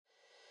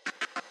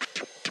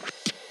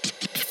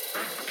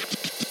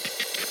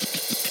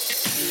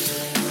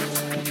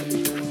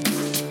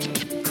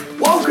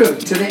Welcome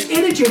to the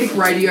Energetic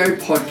Radio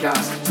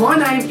Podcast. My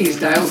name is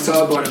Dale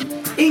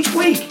Sidebottom. Each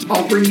week,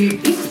 I'll bring you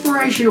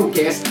inspirational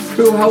guests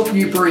who will help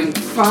you bring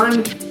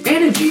fun,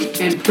 energy,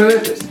 and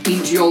purpose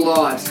into your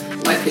lives.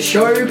 Let the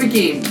show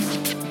begin.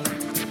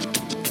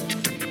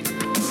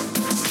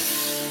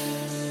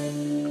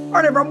 All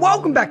right, everyone,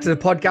 welcome back to the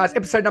podcast,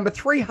 episode number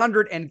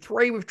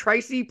 303 with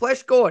Tracy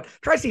Pleschourt.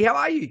 Tracy, how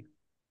are you?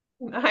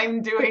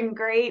 I'm doing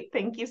great.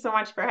 Thank you so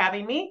much for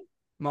having me.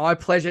 My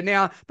pleasure.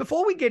 Now,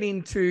 before we get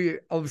into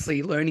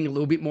obviously learning a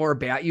little bit more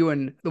about you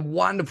and the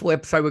wonderful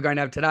episode we're going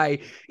to have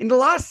today, in the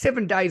last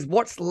 7 days,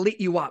 what's lit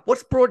you up?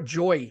 What's brought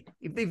joy?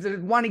 If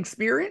there's one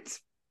experience?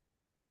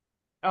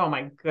 Oh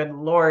my good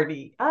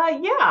Lordy. Yeah,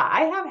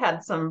 I have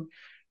had some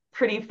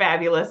pretty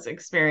fabulous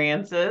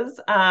experiences.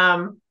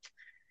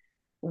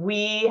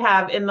 We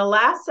have, in the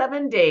last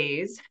 7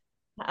 days,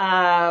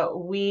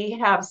 we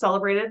have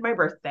celebrated my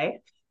birthday.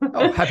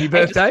 Oh, happy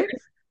birthday.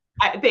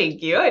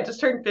 Thank you. I just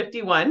turned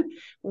 51.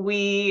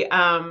 We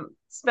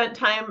spent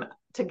time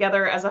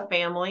together as a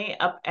family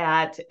up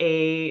at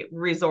a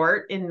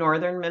resort in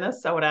northern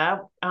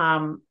Minnesota,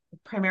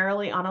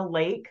 primarily on a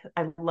lake.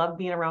 I love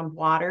being around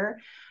water.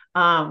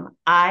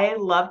 I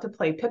love to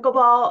play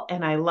pickleball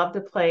and I love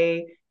to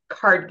play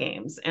card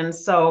games. And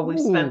so we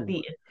spent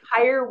the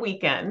entire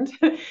weekend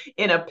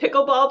in a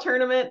pickleball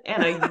tournament,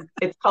 and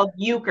it's called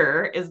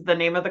Euchre is the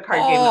name of the card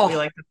game that we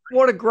like to play.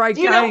 What a great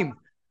game.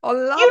 I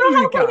love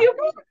Euchre.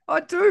 I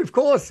do, of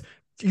course.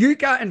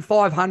 Euchre and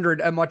 500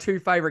 are my two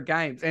favorite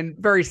games, and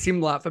very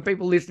similar for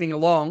people listening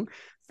along.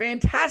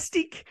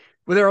 Fantastic.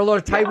 Were there a lot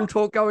of table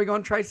talk going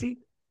on, Tracy?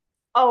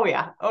 Oh,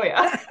 yeah.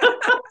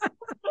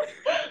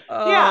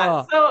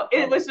 Yeah, so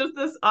it was just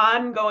this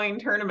ongoing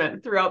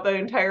tournament throughout the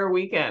entire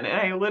weekend. And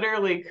I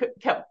literally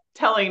kept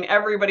telling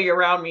everybody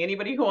around me,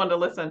 anybody who wanted to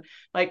listen,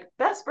 like,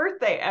 best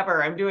birthday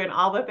ever. I'm doing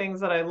all the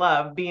things that I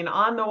love, being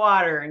on the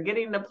water and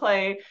getting to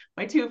play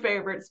my two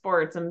favorite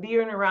sports and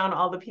being around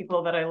all the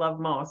people that I love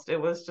most.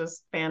 It was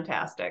just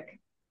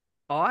fantastic.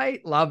 I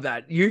love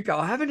that. Euchre,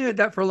 I haven't heard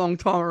that for a long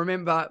time. I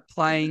remember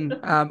playing,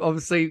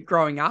 obviously,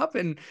 growing up,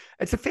 and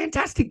it's a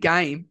fantastic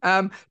game.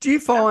 Do you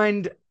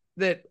find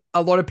that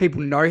a lot of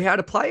people know how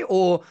to play,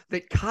 or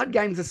that card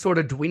games are sort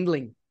of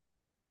dwindling?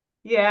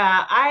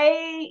 Yeah,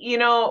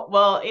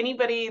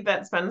 anybody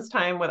that spends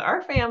time with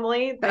our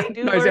family, they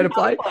do knows learn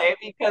how to play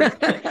because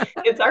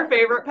it's our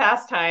favorite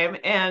pastime.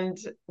 And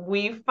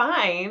we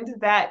find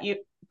that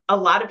a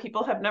lot of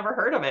people have never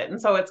heard of it. And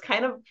so it's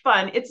kind of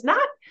fun. It's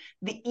not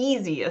the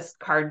easiest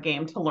card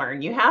game to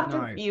learn. You have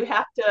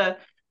to,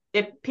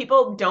 if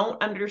people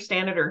don't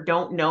understand it or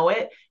don't know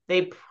it,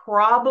 they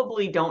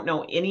probably don't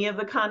know any of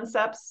the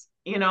concepts,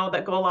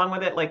 that go along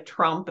with it, like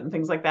Trump and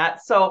things like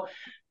that. So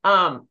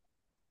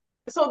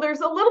there's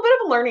a little bit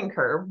of a learning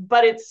curve,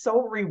 but it's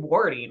so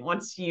rewarding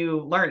once you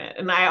learn it.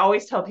 And I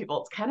always tell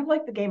people it's kind of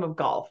like the game of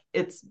golf.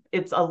 It's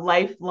a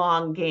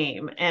lifelong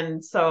game.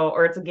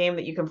 Or it's a game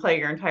that you can play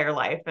your entire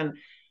life. And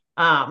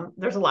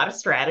there's a lot of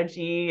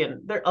strategy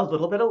and there's a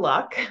little bit of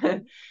luck.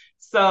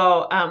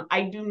 So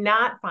I do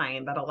not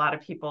find that a lot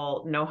of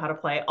people know how to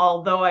play,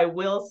 although I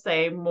will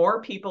say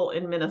more people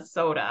in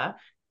Minnesota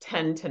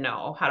tend to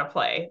know how to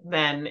play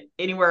than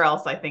anywhere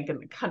else, I think, in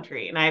the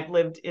country. And I've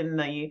lived in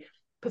the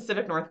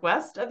Pacific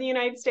Northwest of the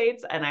United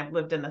States, and I've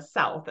lived in the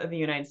South of the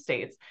United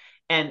States.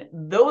 And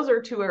those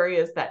are two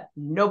areas that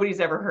nobody's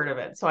ever heard of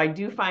it. So I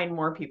do find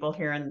more people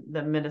here in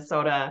the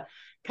Minnesota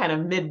kind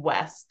of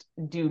Midwest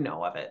do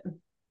know of it.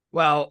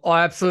 Well,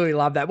 I absolutely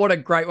love that. What a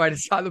great way to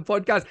start the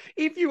podcast.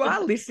 If you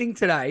are listening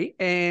today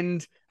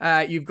and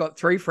you've got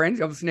 3 friends,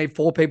 you obviously need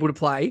 4 people to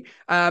play,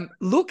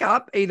 look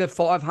up either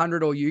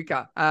 500 or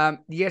Euchre.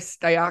 Yes,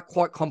 they are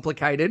quite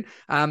complicated.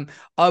 I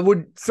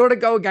would sort of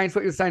go against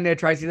what you're saying there,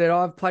 Tracy, that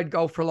I've played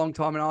golf for a long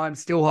time and I'm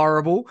still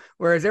horrible,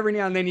 whereas every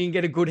now and then you can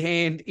get a good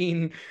hand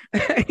in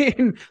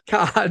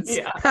cards.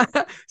 Yeah.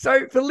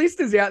 So for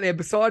listeners out there,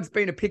 besides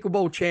being a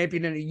pickleball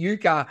champion and a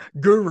Euchre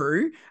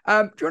guru, do you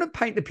want to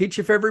paint the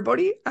picture for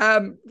everybody?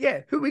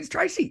 Who is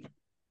Tracy?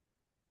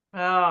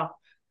 Oh,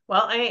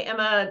 well, I am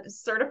a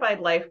certified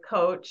life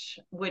coach,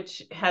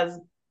 which has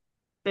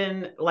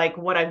been like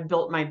what I've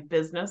built my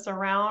business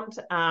around.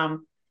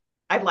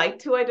 I'd like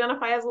to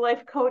identify as a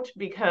life coach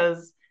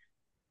because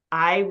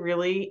I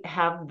really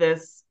have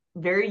this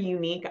very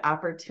unique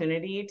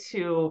opportunity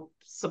to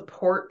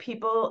support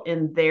people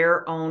in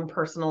their own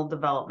personal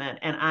development.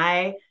 And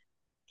I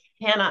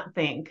cannot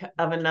think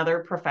of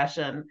another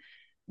profession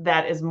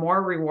that is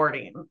more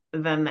rewarding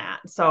than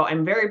that. So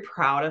I'm very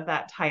proud of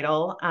that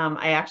title.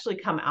 I actually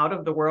come out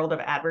of the world of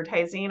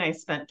advertising. I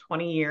spent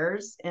 20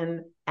 years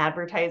in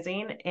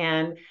advertising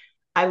and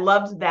I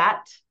loved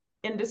that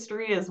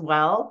industry as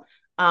well.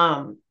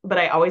 But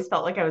I always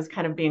felt like I was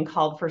kind of being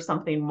called for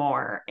something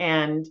more.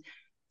 And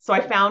so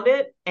I found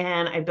it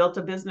and I built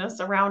a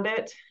business around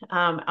it.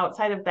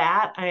 Outside of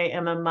that, I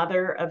am a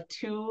mother of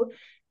 2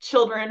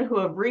 children who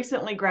have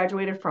recently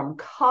graduated from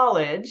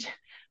college.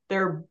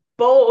 They're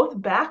both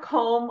back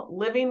home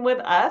living with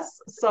us.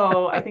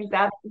 So I think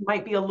that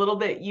might be a little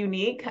bit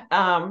unique.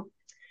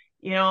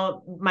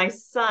 My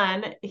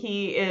son,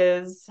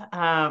 he's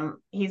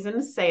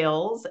in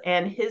sales,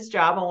 and his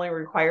job only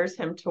requires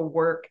him to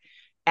work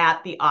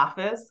at the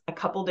office a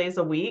couple days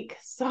a week.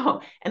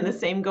 So, and the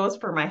same goes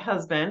for my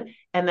husband.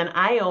 And then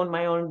I own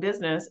my own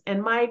business,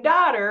 and my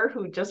daughter,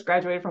 who just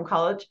graduated from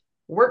college,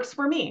 works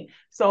for me.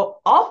 So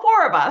all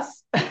four of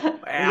us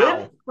live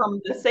Wow.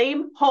 from the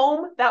same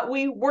home that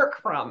we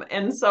work from.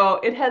 And so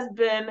it has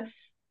been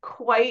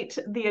quite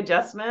the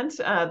adjustment.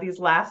 These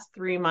last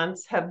 3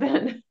 months have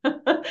been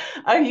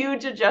a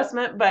huge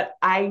adjustment, but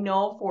I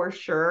know for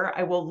sure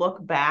I will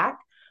look back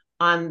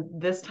on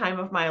this time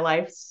of my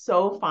life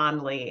so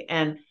fondly,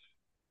 and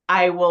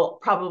I will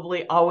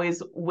probably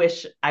always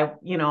wish I,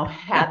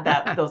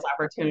 had those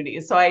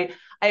opportunities. So I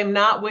am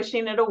not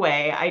wishing it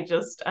away. I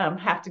just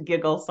have to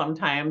giggle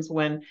sometimes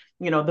when,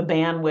 the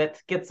bandwidth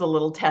gets a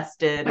little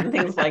tested and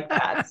things like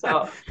that.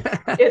 So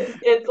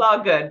it's all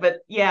good.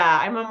 But yeah,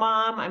 I'm a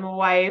mom, I'm a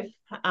wife,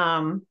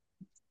 and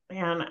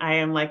I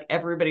am like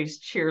everybody's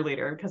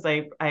cheerleader, because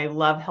I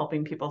love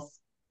helping people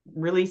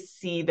really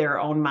see their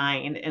own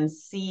mind and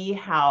see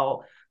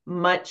how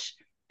much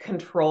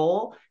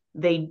control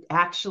they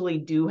actually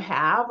do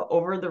have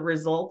over the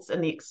results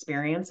and the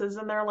experiences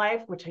in their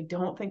life, which I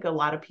don't think a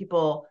lot of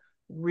people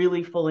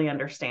really fully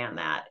understand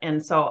that.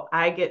 And so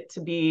I get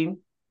to be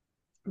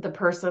the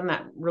person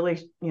that really,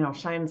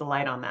 shines a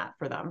light on that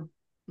for them.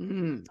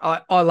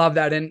 I love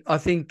that. And I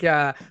think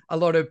a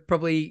lot of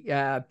probably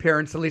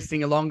parents are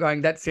listening along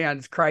going, that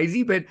sounds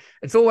crazy, but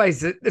it's always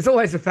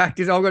the fact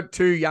is I've got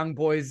two young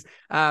boys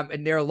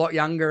and they're a lot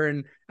younger,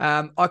 and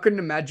I couldn't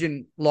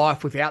imagine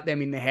life without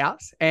them in the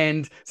house.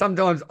 And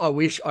sometimes I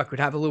wish I could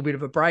have a little bit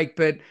of a break,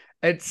 but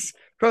it's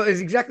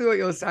exactly what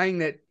you're saying,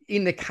 that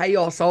in the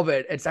chaos of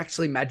it, it's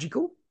actually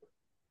magical.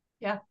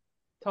 Yeah,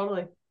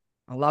 totally.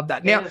 I love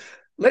that. It Now, is.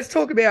 let's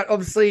talk about,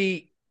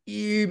 obviously,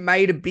 you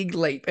made a big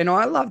leap, and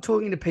I love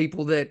talking to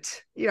people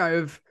that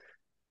they've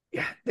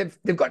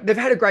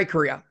had a great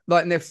career,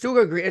 like, and they've still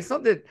got a career. It's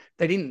not that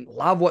they didn't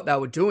love what they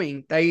were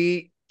doing;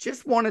 they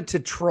just wanted to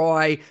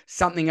try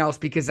something else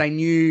because they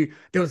knew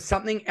there was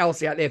something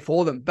else out there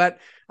for them. But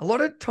a lot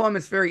of time,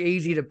 it's very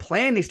easy to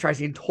plan this,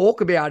 Tracy, and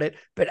talk about it,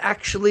 but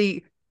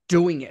actually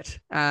doing it.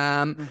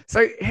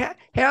 So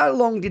how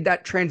long did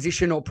that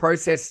transition or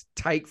process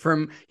take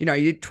from,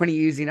 you 20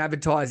 years in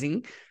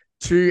advertising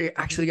to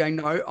actually going,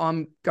 no,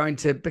 I'm going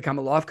to become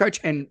a life coach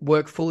and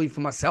work fully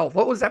for myself?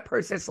 What was that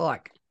process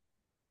like?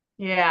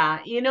 Yeah,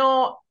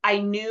 I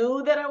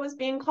knew that I was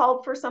being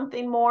called for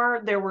something more.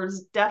 There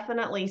was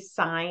definitely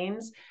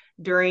signs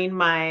during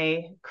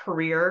my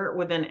career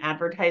within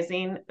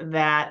advertising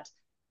that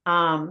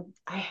I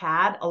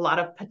had a lot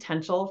of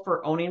potential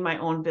for owning my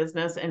own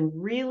business and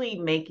really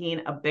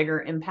making a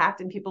bigger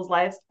impact in people's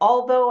lives.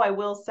 Although I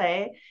will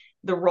say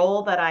the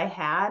role that I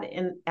had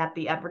at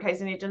the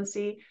advertising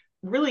agency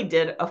really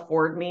did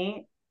afford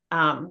me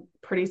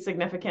pretty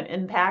significant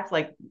impact,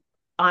 like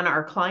on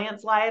our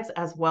clients' lives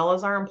as well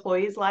as our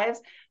employees' lives.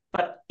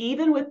 But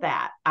even with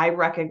that, I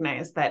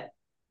recognize that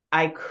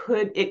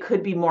it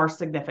could be more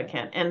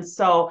significant. And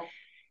so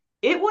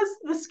it was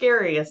the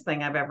scariest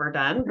thing I've ever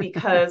done,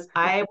 because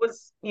I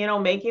was,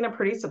 making a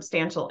pretty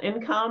substantial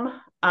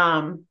income.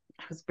 I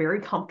was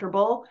very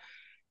comfortable.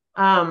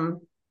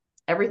 Um,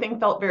 Everything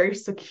felt very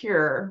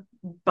secure,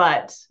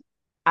 but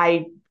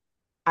I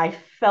I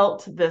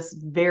felt this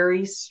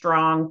very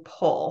strong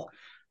pull.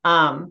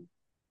 Um,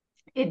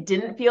 it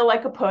didn't feel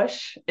like a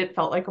push. It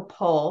felt like a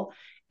pull,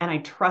 and I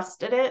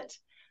trusted it.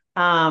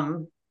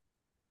 Um,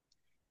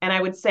 and I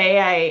would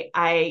say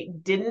I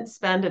didn't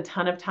spend a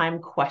ton of time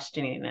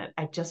questioning it.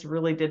 I just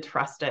really did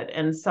trust it.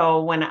 And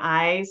so when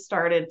I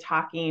started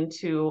talking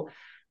to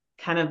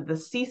kind of the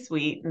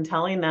C-suite and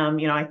telling them,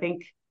 I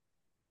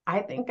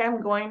think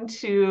I'm going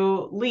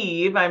to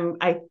leave. I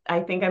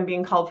think I'm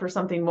being called for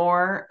something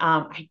more.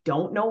 I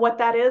don't know what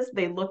that is.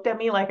 They looked at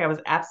me like I was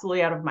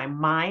absolutely out of my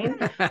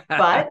mind.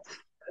 But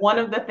one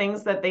of the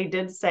things that they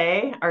did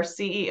say, our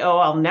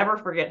CEO, I'll never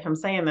forget him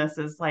saying this,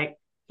 is like,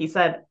 he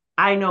said,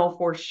 I know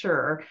for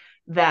sure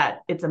that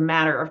it's a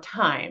matter of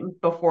time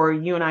before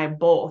you and I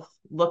both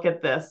look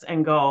at this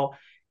and go,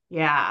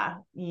 yeah,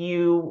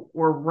 you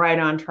were right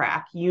on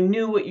track. You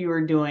knew what you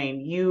were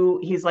doing.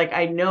 He's like,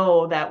 I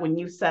know that when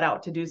you set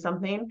out to do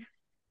something,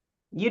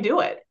 you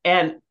do it.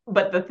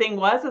 But the thing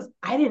is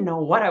I didn't know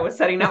what I was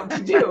setting out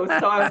to do.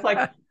 So I was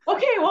like,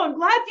 okay, well, I'm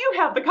glad you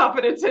have the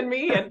confidence in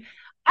me. And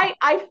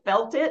I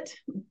felt it,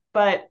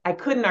 but I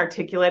couldn't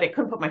articulate it.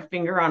 Couldn't put my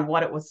finger on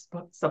what it was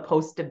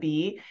supposed to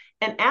be.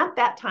 And at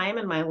that time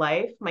in my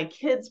life, my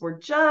kids were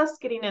just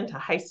getting into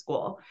high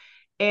school.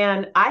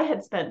 And I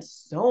had spent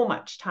so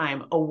much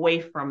time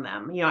away from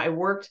them. I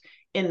worked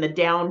in the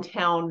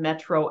downtown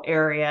metro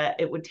area.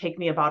 It would take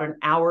me about an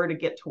hour to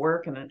get to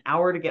work and an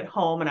hour to get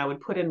home. And I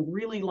would put in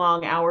really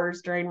long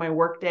hours during my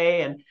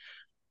workday. And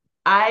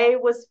I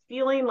was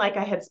feeling like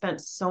I had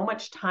spent so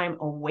much time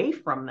away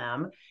from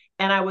them.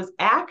 And I was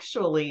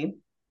actually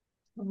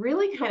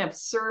really kind of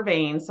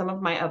surveying some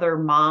of my other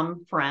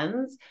mom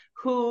friends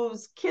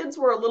whose kids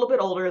were a little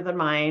bit older than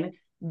mine.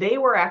 they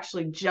were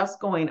actually just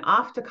going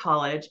off to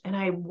college. And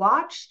I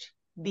watched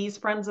these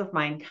friends of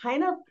mine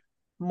kind of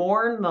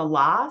mourn the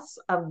loss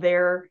of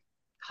their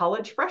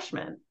college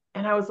freshmen.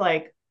 And I was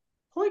like,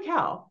 holy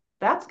cow,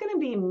 that's going to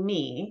be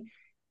me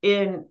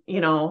in,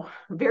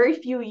 very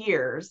few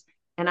years.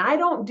 And I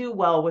don't do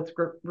well with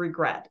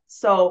regret.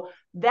 So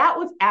that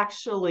was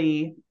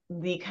actually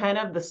the kind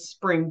of the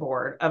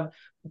springboard of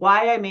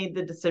why I made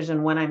the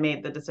decision when I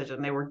made the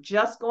decision. They were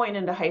just going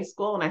into high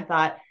school. And I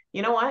thought,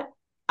 you know what?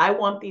 I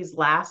want these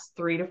last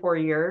 3 to 4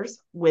 years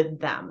with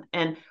them.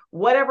 And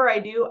whatever I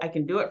do, I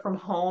can do it from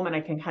home and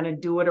I can kind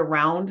of do it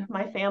around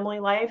my family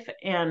life.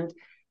 And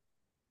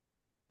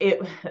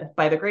it,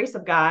 by the grace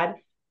of God,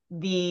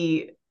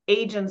 the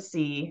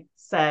agency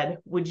said,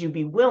 would you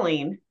be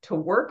willing to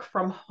work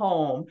from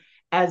home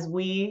as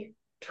we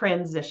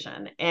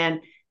transition?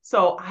 And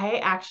so I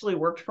actually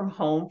worked from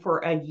home for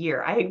a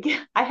year.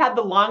 I had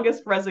the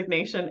longest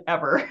resignation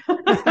ever.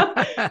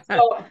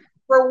 So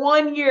for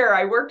 1 year,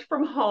 I worked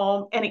from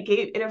home, and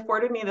it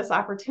afforded me this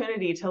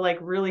opportunity to like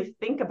really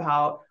think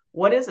about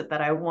what is it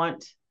that I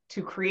want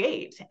to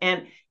create.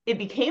 And it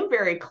became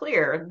very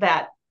clear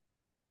that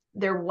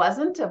there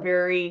wasn't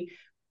a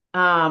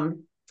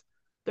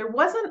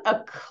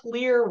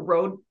clear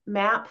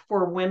roadmap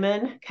for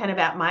women kind of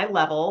at my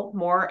level,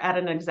 more at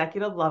an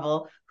executive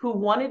level, who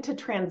wanted to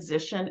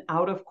transition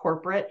out of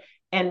corporate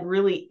and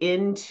really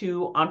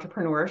into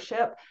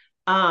entrepreneurship.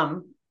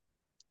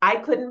 I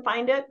couldn't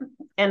find it.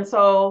 And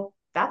so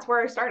that's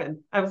where I started.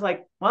 I was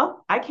like,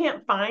 well, I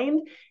can't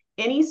find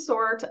any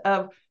sort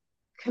of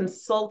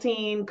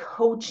consulting,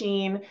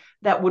 coaching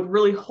that would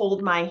really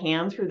hold my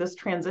hand through this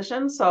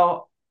transition.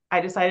 So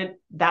I decided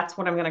that's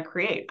what I'm going to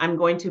create. I'm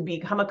going to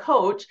become a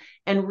coach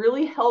and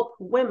really help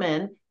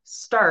women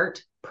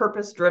start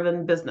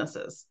purpose-driven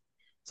businesses.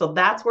 So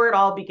that's where it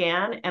all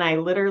began. And I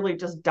literally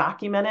just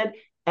documented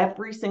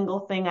every single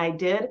thing I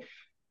did.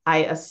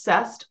 I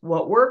assessed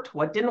what worked,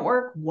 what didn't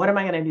work, what am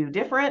I going to do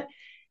different?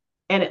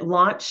 And it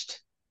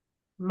launched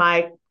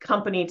my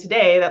company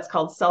today that's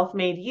called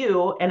Self-Made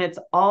You. And it's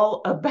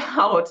all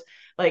about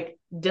like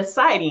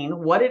deciding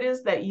what it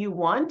is that you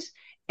want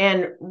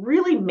and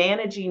really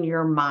managing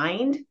your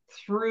mind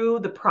through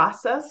the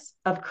process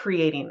of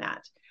creating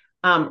that.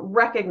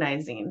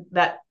 Recognizing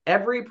that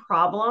every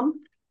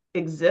problem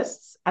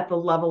exists at the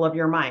level of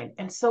your mind,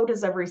 and so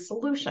does every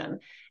solution.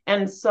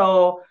 And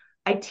so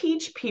I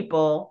teach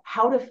people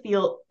how to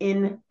feel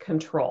in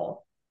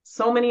control.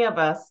 So many of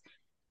us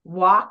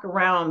walk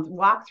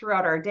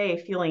throughout our day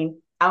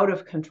feeling out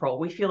of control.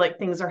 We feel like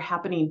things are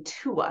happening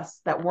to us,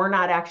 that we're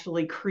not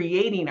actually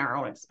creating our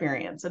own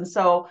experience. And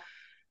so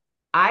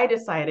I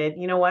decided,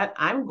 you know what,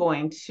 I'm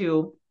going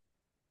to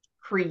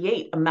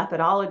create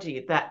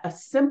a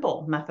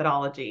simple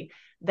methodology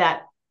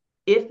that,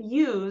 if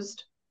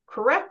used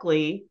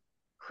correctly,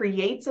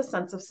 creates a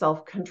sense of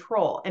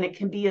self-control. And it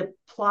can be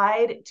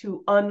applied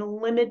to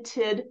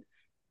unlimited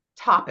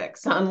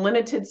topics,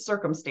 unlimited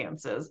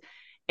circumstances.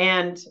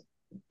 And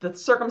the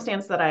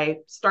circumstance that I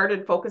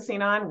started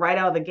focusing on right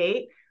out of the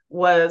gate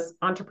was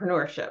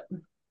entrepreneurship.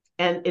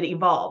 And it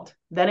evolved.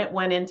 Then it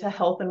went into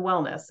health and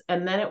wellness.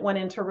 And then it went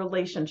into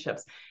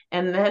relationships.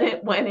 And then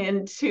it went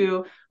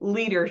into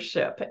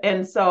leadership.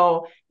 And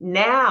so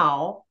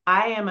now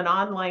I am an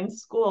online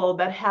school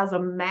that has a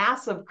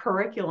massive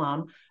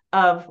curriculum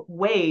of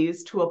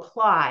ways to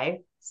apply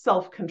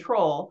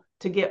self-control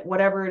to get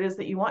whatever it is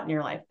that you want in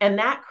your life. And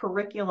that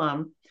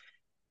curriculum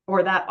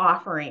or that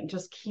offering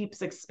just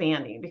keeps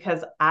expanding,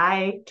 because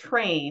I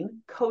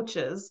train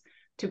coaches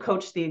to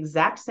coach the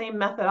exact same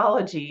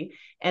methodology,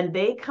 and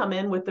they come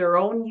in with their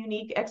own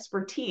unique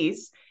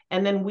expertise,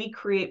 and then we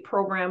create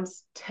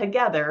programs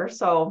together.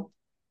 So,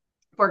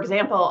 for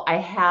example, I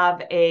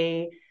have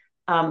a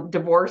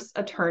divorce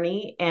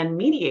attorney and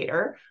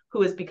mediator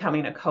who is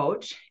becoming a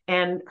coach,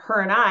 and her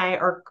and I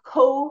are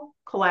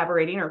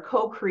co-collaborating or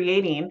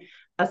co-creating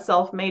a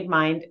self-made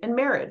mind and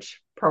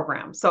marriage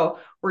program. So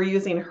we're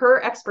using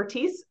her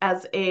expertise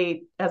as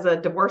a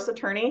divorce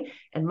attorney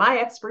and my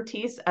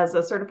expertise as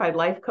a certified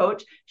life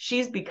coach.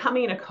 She's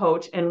becoming a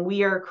coach, and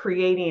we are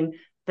creating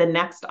the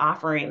next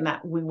offering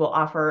that we will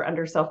offer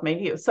under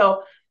Self-Made You.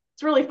 So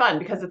it's really fun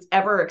because it's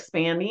ever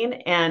expanding,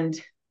 and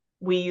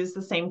we use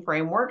the same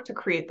framework to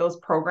create those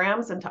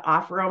programs and to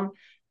offer them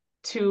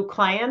to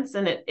clients.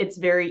 And it's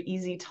very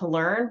easy to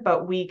learn,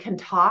 but we can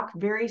talk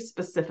very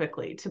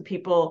specifically to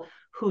people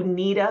who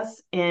need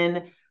us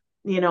in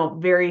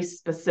very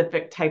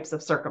specific types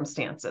of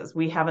circumstances.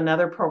 We have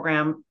another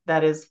program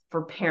that is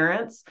for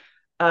parents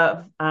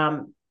of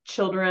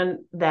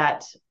children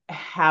that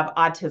have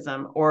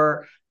autism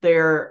or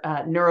they're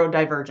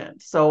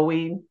neurodivergent. So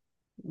we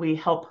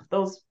help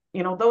those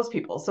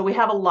people. So we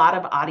have a lot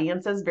of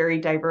audiences, very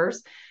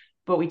diverse,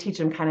 but we teach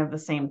them kind of the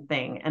same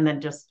thing and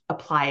then just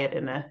apply it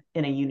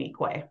in a unique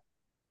way.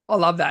 I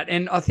love that.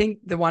 And I think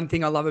the one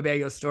thing I love about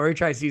your story,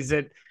 Tracy, is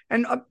that,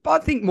 and I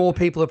think more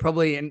people are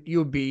probably, and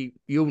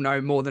you'll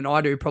know more than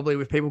I do, probably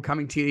with people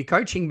coming to your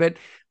coaching, but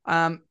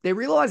they're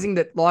realizing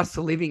that life's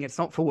for living. It's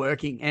not for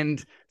working.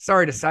 And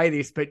sorry to say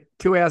this, but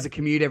 2 hours of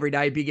commute every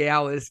day, big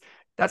hours,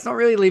 that's not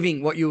really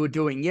living what you were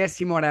doing. Yes,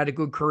 you might have had a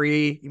good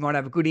career, you might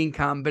have a good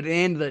income, but at the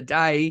end of the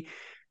day,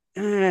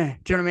 do you know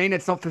what I mean?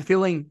 It's not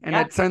fulfilling, and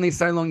Yeah. it's only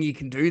so long you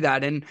can do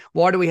that. And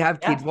why do we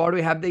have kids? Yeah. Why do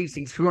we have these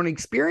things? We want to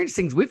experience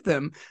things with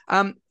them.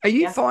 Are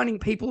you Yeah. finding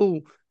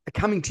people are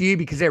coming to you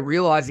because they're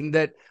realizing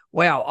that,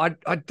 wow,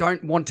 I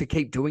don't want to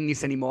keep doing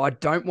this anymore. I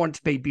don't want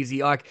to be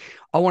busy. Like,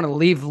 I want to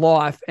live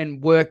life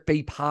and work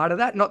be part of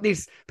that. Not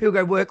this, people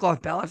go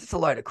work-life balance. It's a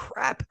load of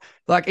crap.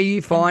 Like, are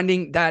you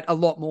finding that a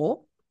lot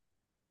more?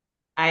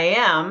 I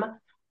am.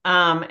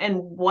 And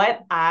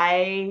what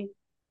I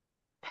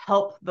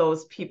help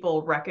those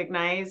people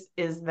recognize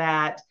is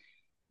that,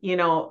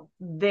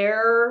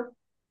 their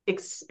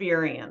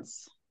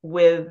experience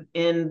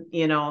within,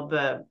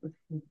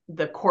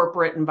 the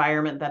corporate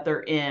environment that they're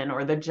in,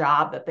 or the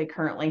job that they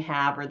currently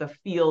have, or the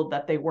field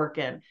that they work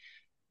in,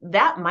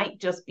 that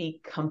might just be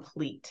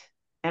complete.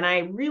 And I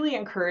really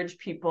encourage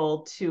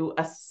people to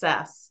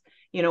assess,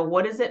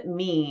 what does it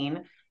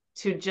mean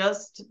to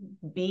just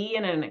be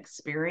in an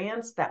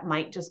experience that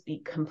might just be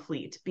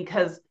complete?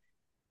 Because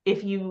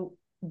if you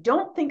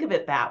don't think of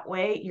it that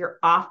way, you're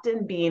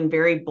often being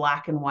very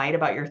black and white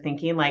about your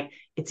thinking, like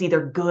it's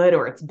either good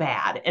or it's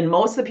bad. And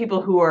most of the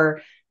people who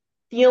are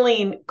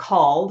feeling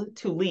called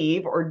to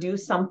leave or do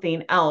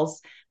something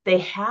else, they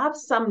have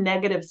some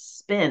negative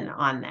spin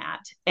on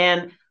that.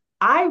 And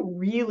I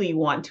really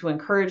want to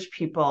encourage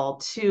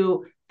people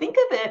to think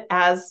of it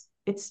as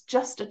it's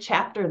just a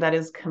chapter that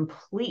is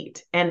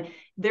complete. And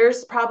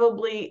there's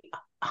probably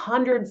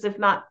hundreds, if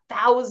not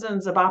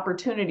thousands, of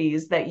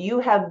opportunities that you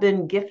have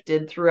been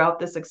gifted throughout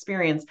this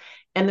experience.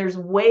 And there's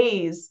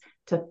ways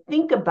to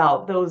think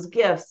about those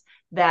gifts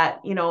that,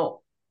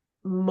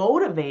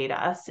 motivate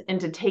us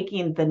into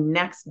taking the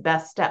next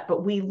best step.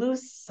 But we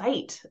lose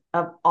sight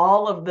of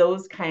all of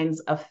those kinds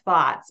of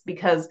thoughts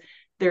because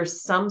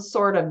there's some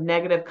sort of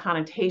negative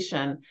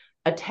connotation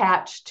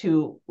attached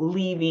to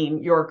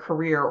leaving your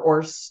career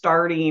or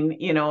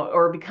starting,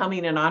 or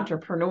becoming an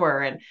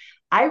entrepreneur. And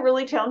I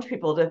really challenge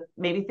people to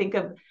maybe think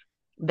of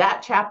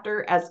that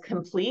chapter as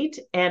complete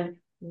and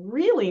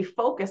really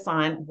focus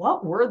on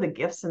what were the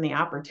gifts and the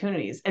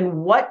opportunities, and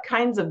what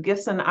kinds of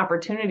gifts and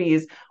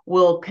opportunities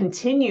will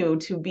continue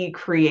to be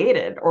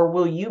created or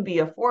will you be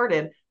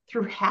afforded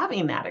through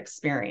having that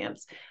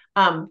experience.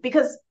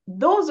 Because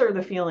those are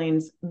the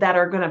feelings that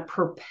are going to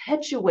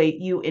perpetuate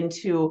you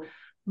into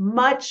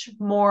much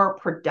more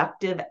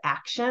productive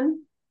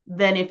action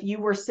than if you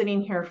were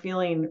sitting here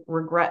feeling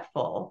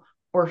regretful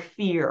or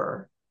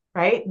fear,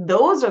 right?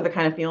 Those are the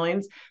kind of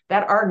feelings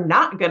that are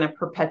not going to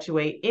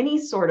perpetuate any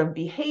sort of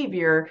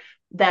behavior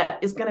that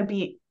is going to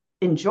be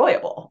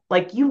enjoyable.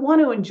 Like, you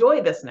want to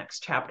enjoy this next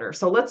chapter.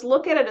 So let's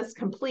look at it as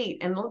complete,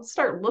 and let's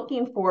start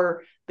looking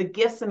for the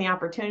gifts and the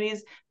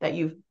opportunities that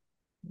you've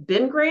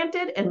been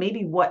granted, and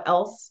maybe what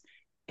else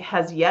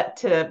has yet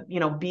to,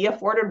 be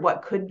afforded,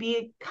 what could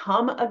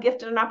become a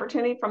gift and an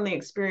opportunity from the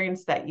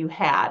experience that you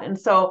had. And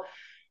so,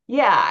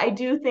 yeah, I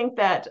do think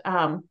that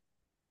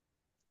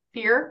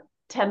fear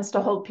tends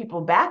to hold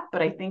people back,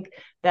 but I think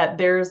that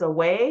there's a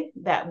way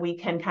that we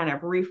can kind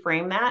of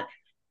reframe that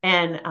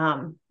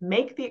and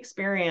make the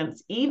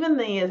experience, even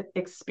the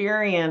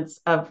experience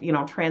of,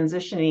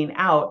 transitioning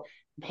out,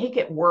 make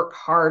it work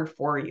hard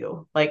for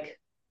you. Like,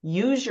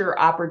 use your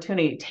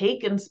opportunity,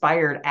 take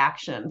inspired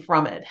action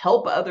from it,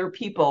 help other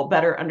people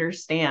better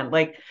understand.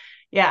 Like,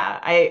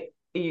 yeah,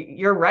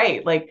 you're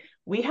right. Like,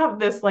 we have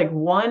this like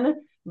one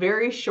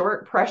very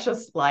short,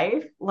 precious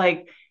life.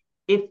 Like,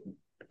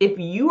 if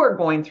you are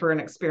going through an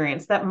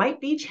experience that might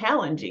be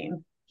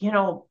challenging,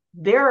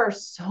 there are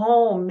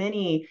so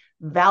many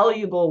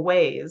valuable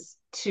ways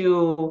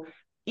to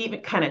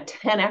even kind of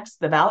 10x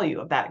the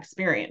value of that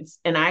experience.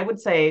 And I would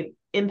say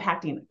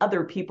impacting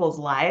other people's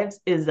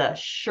lives is a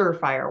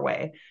surefire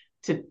way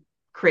to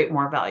create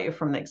more value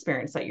from the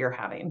experience that you're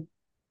having.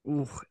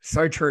 Ooh,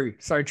 so true.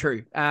 So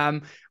true.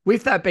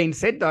 With that being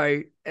said,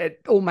 though,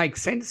 it all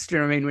makes sense. Do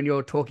you know what I mean? When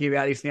you're talking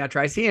about this now,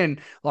 Tracy,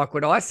 and like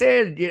what I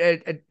said,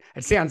 it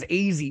sounds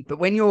easy, but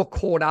when you're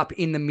caught up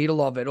in the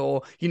middle of it,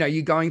 or,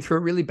 you're going through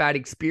a really bad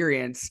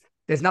experience,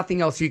 there's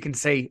nothing else you can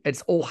see.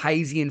 It's all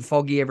hazy and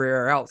foggy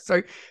everywhere else.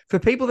 So for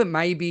people that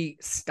may be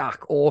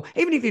stuck, or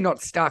even if you're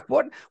not stuck,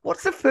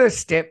 what's the first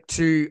step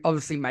to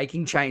obviously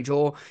making change?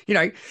 Or,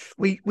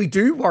 we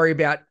do worry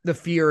about the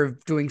fear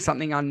of doing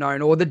something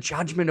unknown or the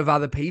judgment of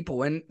other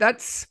people. And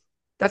that's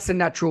a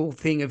natural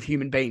thing of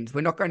human beings.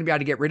 We're not going to be able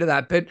to get rid of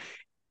that. But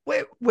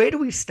where do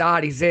we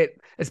start?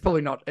 It's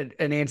probably not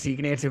an answer you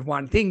can answer with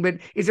one thing, but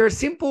is there a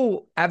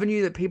simple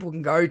avenue that people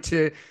can go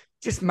to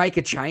just make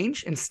a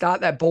change and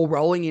start that ball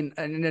rolling in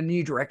a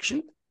new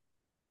direction?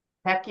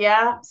 Heck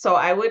yeah. So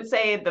I would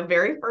say the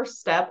very first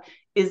step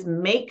is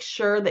make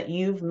sure that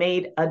you've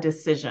made a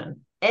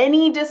decision.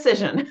 Any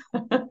decision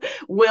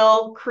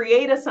will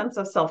create a sense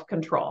of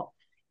self-control.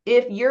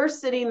 If you're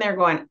sitting there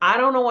going, I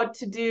don't know what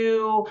to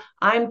do,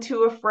 I'm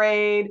too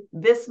afraid,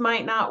 this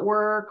might not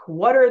work,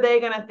 what are they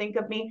going to think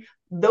of me?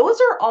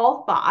 Those are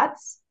all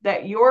thoughts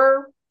that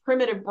your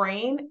primitive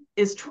brain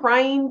is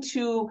trying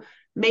to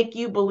make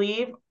you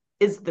believe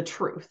is the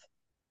truth.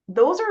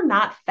 those are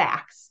not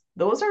facts.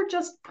 Those are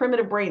just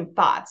primitive brain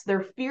thoughts.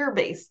 They're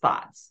fear-based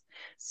thoughts.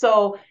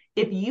 So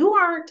if you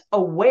aren't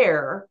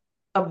aware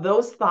of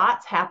those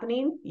thoughts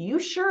happening, you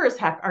sure as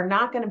heck are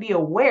not going to be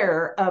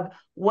aware of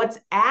what's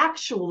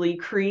actually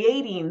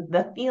creating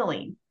the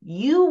feeling.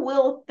 You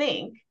will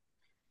think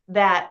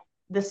that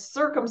the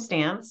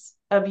circumstance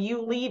of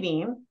you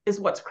leaving is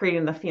what's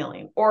creating the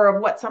feeling, or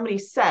of what somebody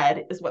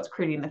said is what's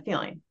creating the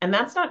feeling. And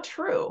that's not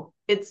true.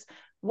 It's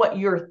what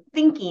you're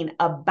thinking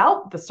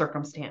about the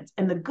circumstance.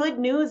 And the good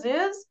news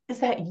is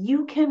that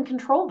you can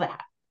control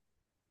that.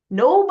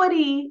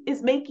 Nobody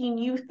is making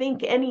you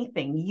think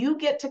anything. You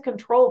get to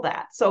control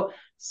that. So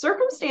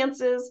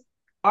circumstances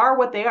are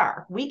what they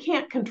are. We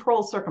can't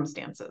control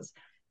circumstances,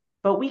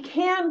 but we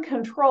can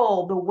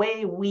control the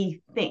way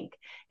we think.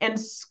 And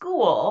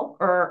school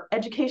or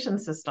education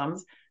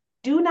systems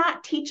do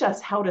not teach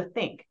us how to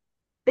think.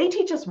 They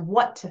teach us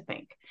what to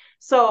think.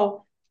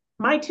 So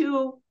my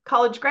two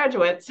college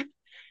graduates,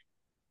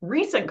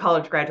 recent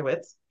college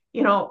graduates,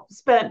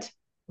 spent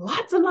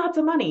lots and lots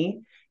of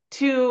money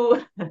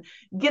to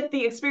get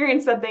the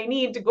experience that they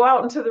need to go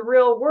out into the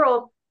real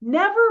world,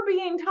 never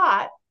being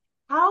taught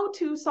how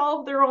to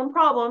solve their own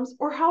problems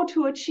or how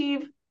to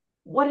achieve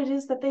what it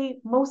is that they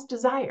most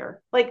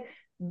desire. Like,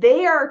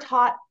 they are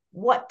taught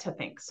what to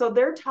think. So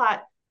they're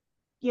taught,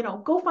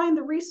 go find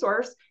the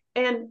resource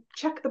and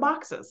check the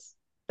boxes.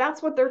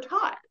 That's what they're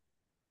taught.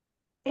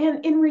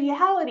 And in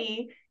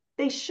reality,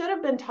 they should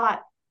have been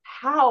taught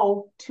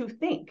how to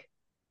think,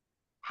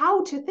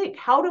 how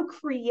to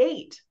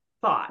create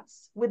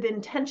thoughts with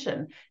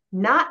intention,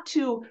 not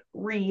to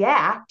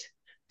react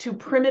to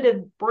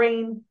primitive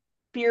brain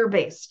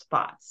fear-based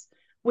thoughts,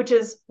 which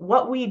is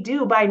what we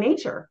do by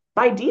nature,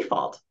 by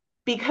default,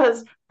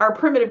 because our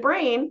primitive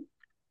brain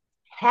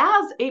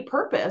has a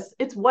purpose.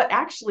 It's what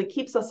actually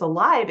keeps us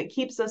alive. It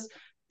keeps us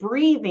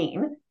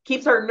breathing,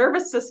 keeps our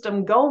nervous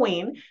system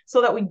going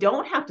so that we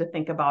don't have to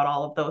think about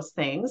all of those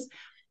things.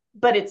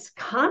 But it's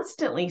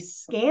constantly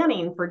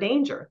scanning for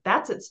danger.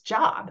 That's its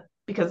job,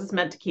 because it's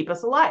meant to keep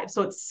us alive.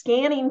 So it's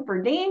scanning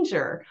for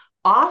danger,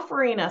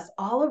 offering us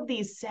all of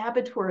these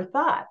saboteur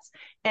thoughts.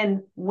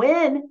 And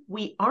when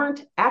we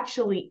aren't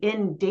actually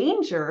in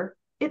danger,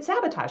 it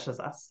sabotages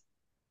us.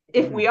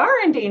 If we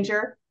are in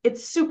danger,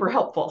 it's super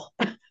helpful.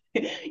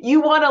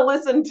 You want to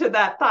listen to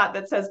that thought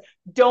that says,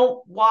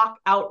 don't walk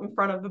out in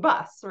front of the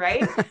bus,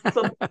 right?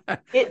 So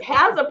it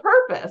has a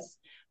purpose.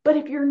 But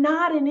if you're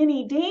not in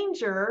any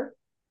danger,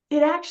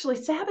 it actually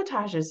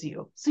sabotages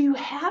you. So you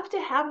have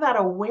to have that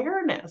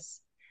awareness.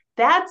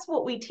 That's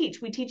what we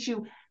teach. We teach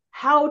you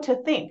how to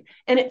think.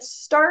 And it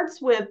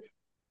starts with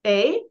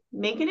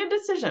making a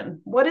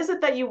decision. What is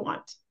it that you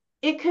want?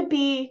 It could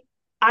be,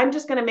 I'm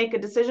just going to make a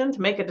decision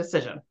to make a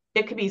decision.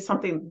 It could be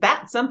something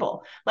that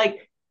simple.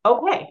 Like,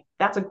 okay,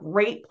 that's a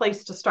great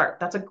place to start.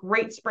 That's a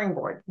great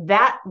springboard.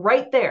 That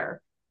right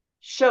there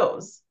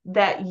shows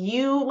that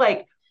you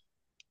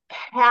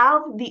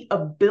have the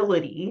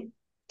ability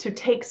to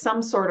take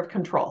some sort of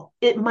control.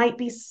 It might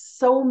be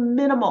so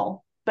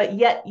minimal, but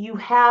yet you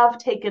have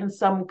taken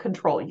some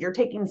control. You're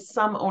taking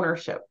some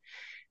ownership.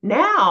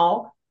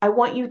 Now, I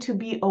want you to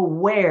be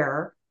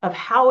aware of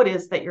how it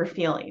is that you're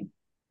feeling.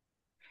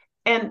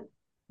 And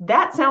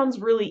that sounds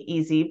really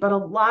easy, but a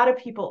lot of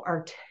people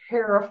are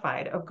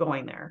terrified of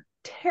going there,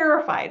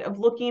 terrified of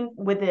looking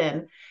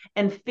within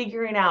and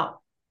figuring out,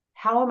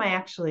 how am I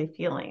actually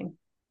feeling?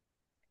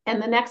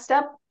 And the next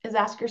step is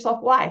ask yourself,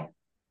 why?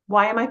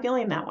 Why am I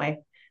feeling that way?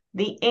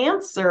 The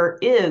answer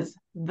is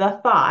the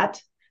thought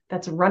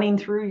that's running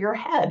through your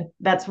head.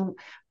 That's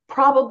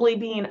probably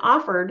being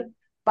offered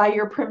by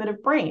your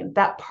primitive brain,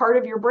 that part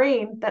of your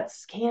brain that's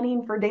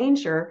scanning for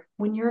danger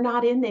when you're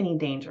not in any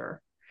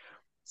danger.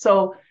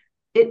 So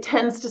it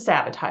tends to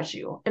sabotage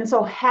you. And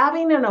so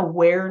having an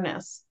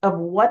awareness of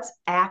what's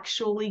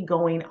actually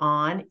going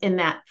on in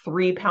that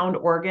 3-pound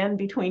organ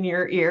between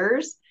your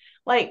ears,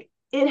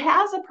 it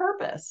has a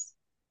purpose.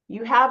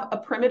 You have a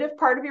primitive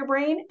part of your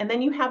brain, and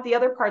then you have the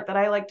other part that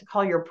I like to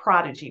call your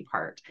prodigy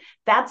part.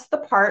 That's the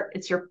part,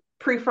 it's your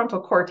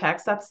prefrontal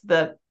cortex. That's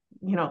the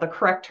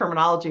correct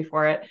terminology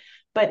for it.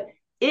 But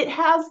it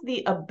has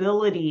the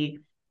ability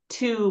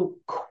to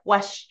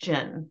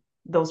question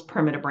those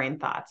primitive brain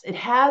thoughts. It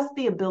has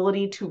the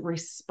ability to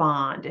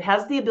respond. It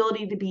has the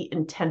ability to be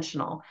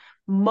intentional.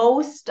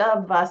 Most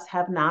of us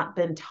have not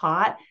been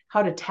taught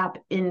how to tap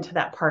into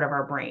that part of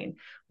our brain.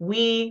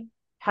 We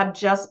have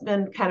just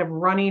been kind of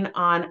running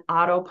on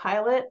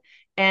autopilot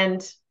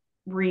and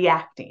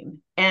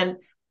reacting. And,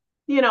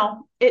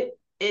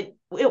 it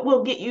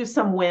will get you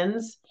some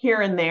wins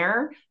here and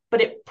there,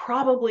 but it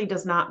probably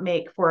does not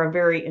make for a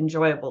very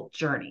enjoyable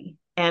journey.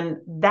 And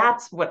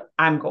that's what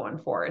I'm going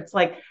for. It's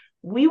like,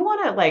 we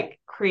want to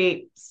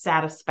create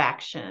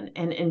satisfaction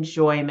and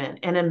enjoyment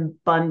and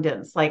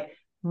abundance,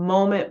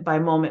 moment by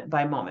moment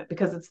by moment,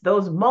 because it's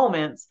those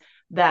moments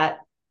that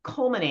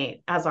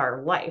culminate as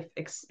our life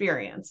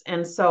experience.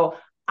 And so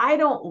I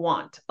don't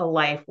want a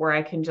life where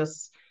I can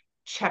just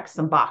check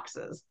some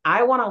boxes.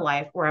 I want a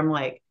life where I'm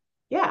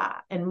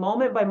and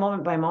moment by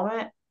moment by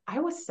moment, I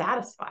was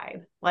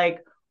satisfied,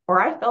 or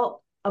I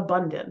felt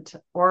abundant,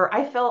 or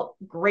I felt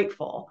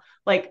grateful.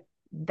 Like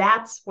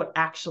that's what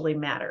actually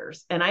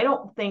matters. And I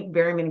don't think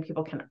very many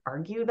people can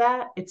argue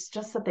that. It's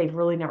just that they've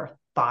really never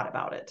thought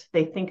about it.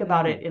 They think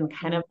about it in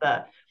kind of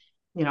the,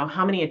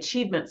 how many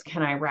achievements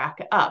can I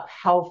rack up?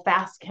 How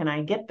fast can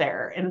I get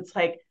there? And it's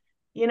like,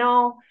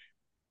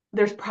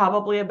 there's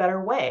probably a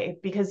better way,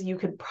 because you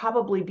could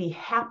probably be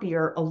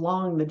happier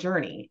along the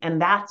journey. And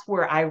that's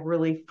where I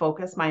really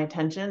focus my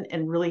attention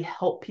and really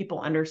help people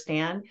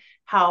understand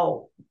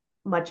how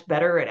much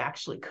better it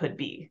actually could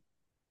be.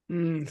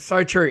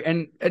 So true.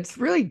 And it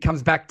really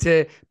comes back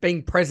to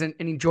being present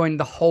and enjoying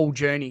the whole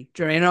journey.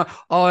 Do you know what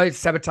I mean? I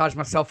sabotaged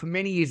myself for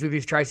many years with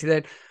this, Tracy,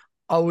 that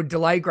I would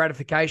delay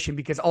gratification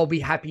because I'll be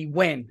happy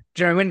when.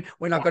 Do you know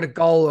when I got a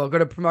goal, or I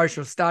got a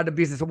promotion, or started a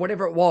business, or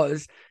whatever it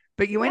was.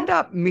 But you end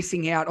up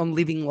missing out on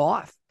living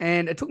life.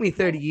 And it took me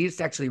 30 years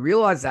to actually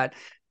realize that.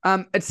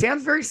 It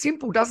sounds very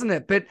simple, doesn't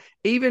it? But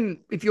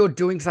even if you're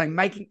doing something,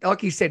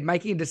 like you said,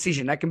 making a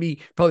decision, that can be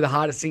probably the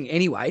hardest thing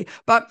anyway.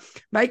 But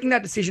making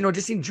that decision, or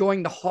just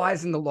enjoying the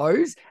highs and the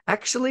lows,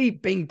 actually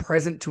being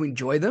present to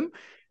enjoy them,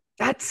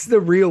 that's the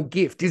real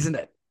gift, isn't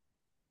it?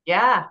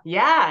 Yeah.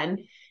 Yeah. And,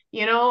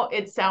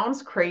 it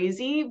sounds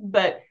crazy,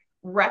 but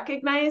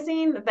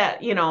recognizing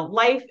that,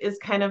 life is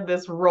kind of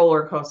this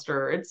roller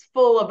coaster. It's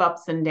full of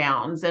ups and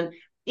downs. And,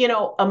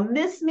 a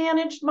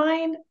mismanaged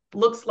mind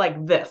looks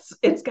like this.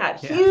 It's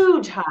got Yeah.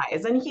 huge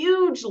highs and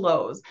huge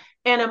lows.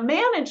 And a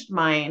managed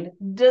mind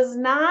does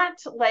not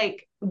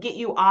like get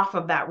you off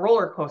of that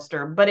roller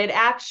coaster, but it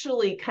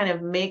actually kind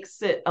of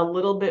makes it a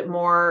little bit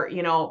more,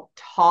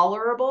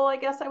 tolerable, I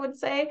guess I would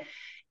say.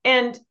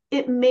 And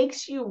it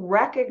makes you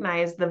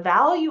recognize the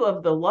value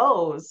of the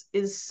lows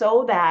is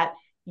so that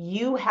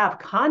you have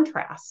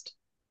contrast.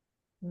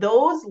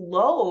 Those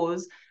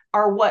lows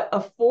are what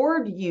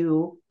afford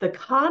you the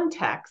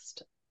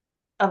context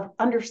of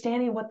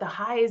understanding what the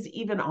highs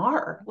even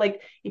are.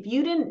 Like if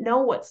you didn't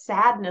know what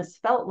sadness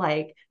felt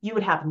like, you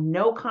would have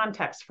no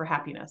context for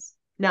happiness,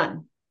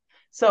 none.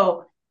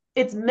 So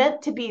it's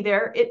meant to be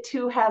there. It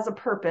too has a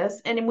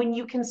purpose. And when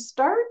you can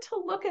start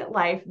to look at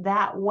life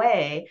that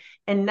way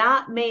and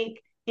not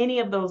make any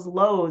of those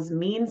lows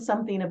mean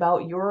something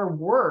about your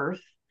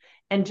worth,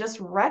 and just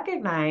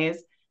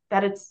recognize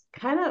that it's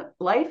kind of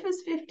life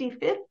is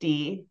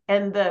 50-50,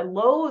 and the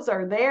lows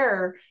are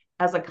there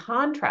as a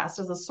contrast,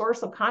 as a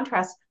source of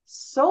contrast,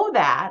 so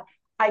that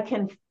I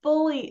can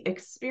fully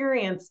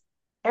experience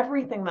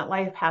everything that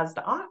life has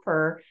to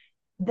offer,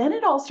 then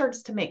it all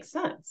starts to make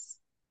sense,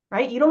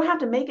 right? You don't have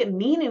to make it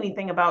mean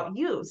anything about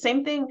you.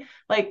 Same thing,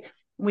 like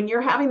when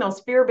you're having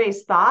those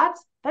fear-based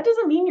thoughts, that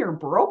doesn't mean you're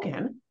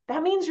broken.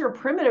 That means your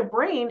primitive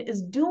brain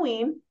is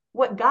doing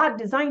what God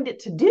designed it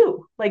to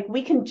do. Like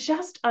we can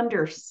just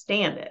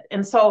understand it.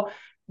 And so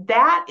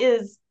that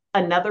is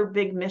another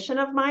big mission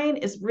of mine,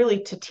 is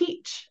really to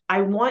teach.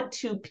 I want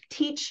to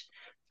teach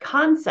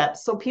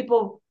concepts so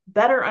people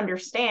better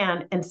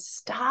understand and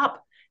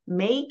stop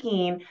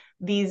making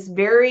these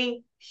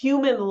very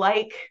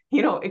human-like,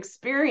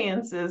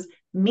 experiences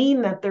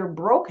mean that they're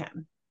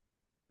broken.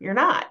 You're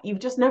not.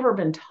 You've just never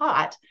been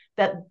taught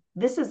that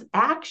this is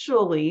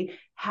actually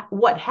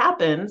what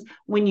happens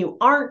when you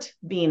aren't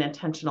being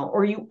intentional,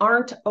 or you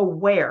aren't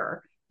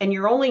aware. And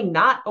you're only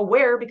not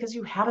aware because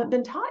you haven't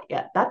been taught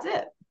yet. That's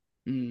it.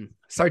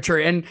 So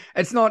true. And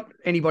it's not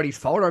anybody's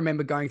fault. I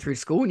remember going through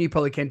school, and you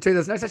probably can too.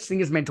 There's no such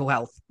thing as mental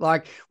health.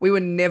 Like we were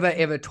never,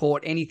 ever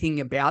taught anything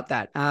about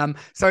that. And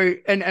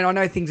I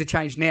know things have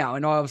changed now,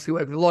 and I obviously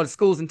work with a lot of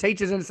schools and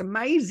teachers, and it's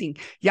amazing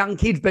young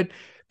kids, but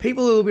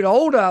people a little bit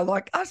older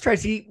like us,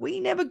 Tracy, we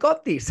never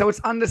got this. So it's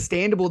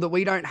understandable that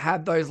we don't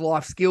have those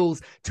life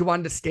skills to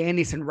understand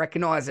this and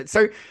recognize it.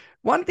 So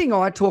one thing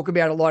I talk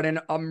about a lot, and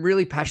I'm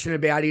really passionate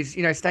about, is,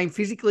 staying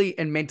physically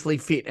and mentally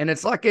fit. And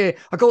it's like I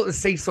call it the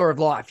seesaw of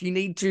life. You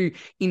need to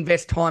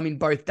invest time in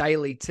both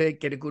daily to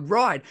get a good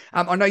ride.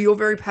 I know you're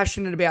very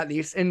passionate about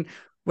this. And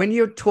when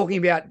you're talking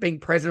about being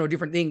present or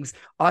different things,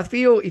 I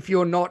feel if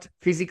you're not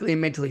physically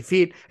and mentally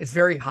fit, it's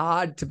very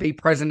hard to be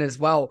present as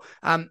well.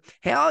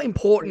 How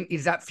important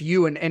is that for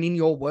you and in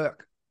your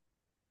work?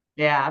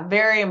 Yeah,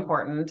 very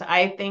important.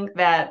 I think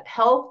that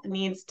health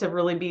needs to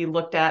really be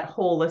looked at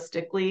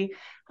holistically.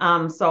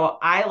 So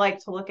I like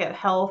to look at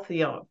health,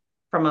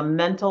 from a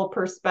mental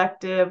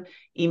perspective,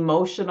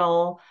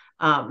 emotional,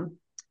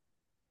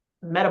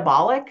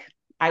 metabolic,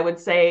 I would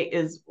say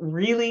is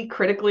really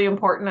critically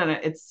important, and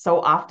it's so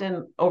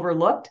often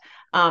overlooked.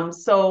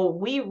 So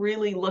we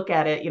really look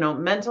at it,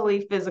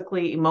 mentally,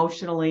 physically,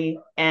 emotionally,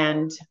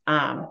 and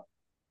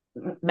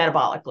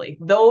metabolically.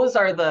 Those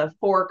are the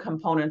four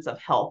components of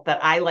health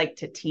that I like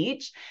to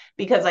teach,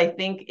 because I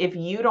think if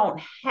you don't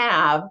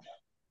have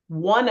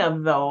one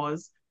of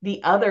those,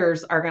 the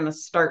others are going to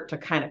start to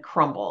kind of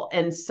crumble.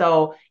 And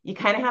so you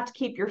kind of have to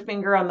keep your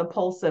finger on the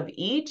pulse of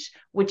each,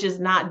 which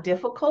is not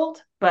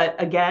difficult. But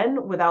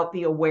again, without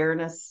the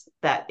awareness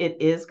that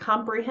it is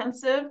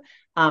comprehensive,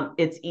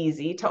 it's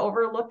easy to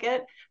overlook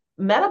it.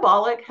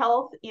 Metabolic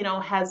health,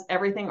 has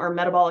everything, or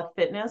metabolic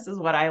fitness is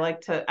what I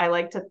like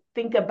to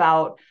think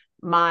about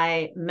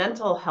my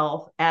mental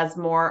health as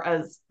more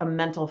as a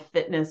mental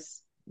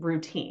fitness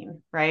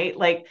routine, right?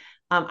 Like,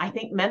 I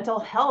think mental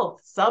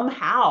health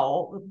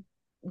somehow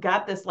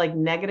got this like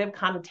negative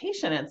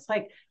connotation. It's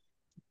like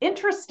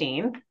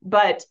interesting,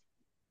 but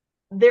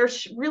there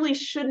really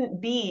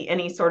shouldn't be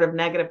any sort of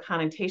negative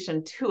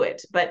connotation to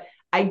it. But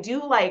I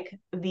do like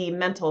the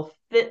mental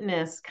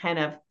fitness kind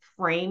of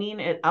framing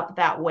it up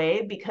that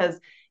way, because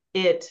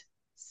it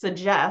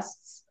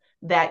suggests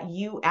that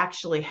you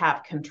actually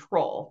have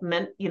control.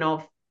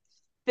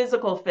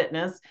 Physical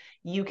fitness,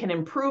 you can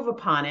improve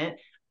upon it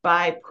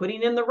by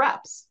putting in the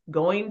reps,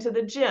 going to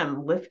the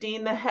gym,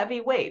 lifting the heavy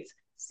weights.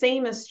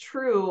 Same is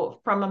true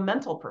from a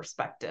mental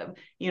perspective.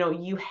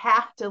 You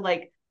have to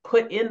like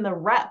put in the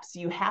reps.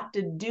 You have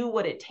to do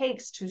what it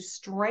takes to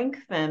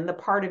strengthen the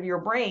part of your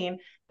brain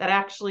that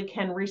actually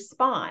can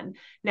respond.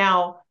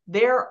 Now,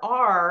 there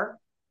are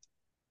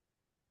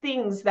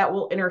things that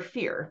will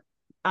interfere,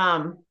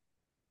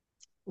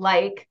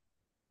 like,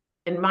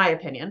 in my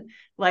opinion,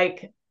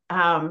 like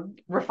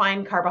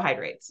refined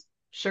carbohydrates,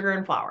 sugar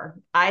and flour.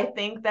 I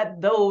think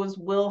that those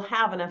will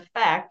have an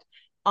effect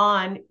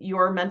on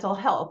your mental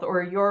health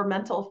or your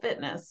mental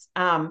fitness.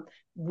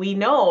 We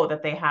know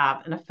that they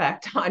have an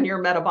effect on your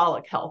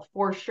metabolic health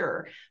for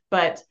sure.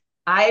 But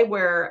I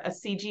wear a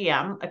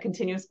CGM, a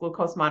continuous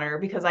glucose monitor,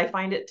 because I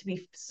find it to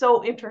be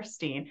so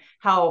interesting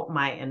how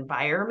my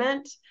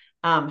environment,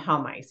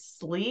 how my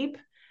sleep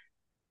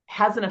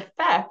has an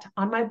effect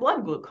on my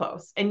blood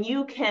glucose. And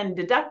you can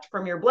deduct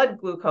from your blood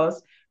glucose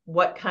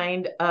what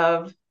kind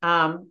of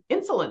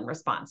insulin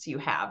response you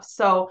have.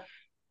 So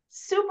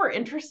super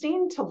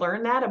interesting to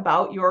learn that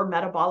about your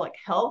metabolic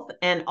health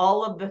and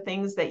all of the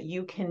things that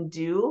you can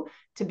do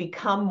to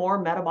become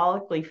more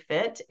metabolically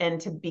fit and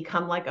to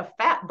become like a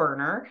fat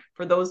burner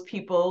for those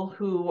people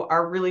who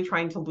are really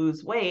trying to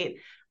lose weight,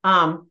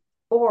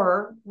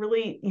 or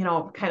really,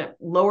 kind of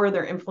lower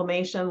their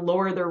inflammation,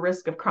 lower their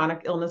risk of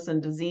chronic illness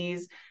and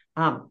disease,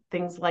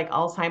 things like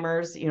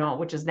Alzheimer's,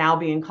 which is now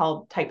being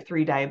called type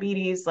 3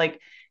 diabetes.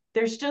 Like,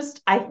 there's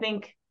just, I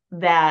think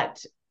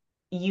that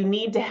you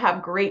need to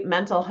have great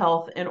mental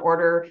health in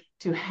order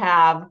to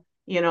have,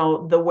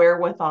 the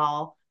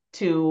wherewithal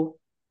to,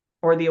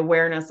 or the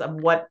awareness of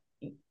what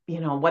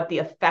the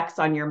effects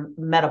on your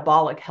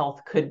metabolic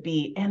health could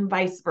be, and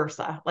vice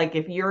versa. Like,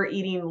 if you're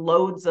eating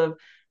loads of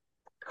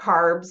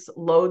carbs,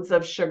 loads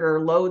of sugar,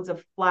 loads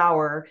of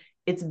flour,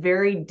 it's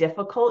very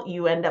difficult.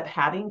 You end up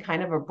having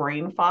kind of a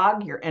brain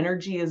fog. Your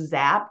energy is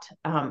zapped.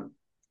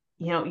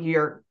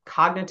 Your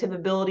cognitive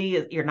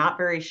ability, you're not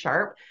very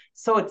sharp.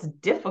 So it's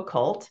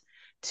difficult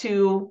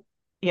to,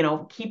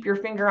 keep your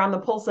finger on the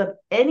pulse of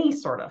any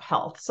sort of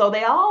health. So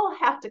they all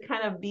have to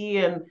kind of be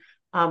in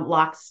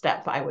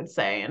lockstep, I would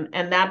say.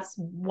 And that's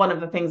one of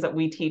the things that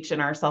we teach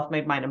in our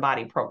Self-Made Mind and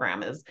Body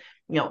program is,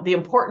 the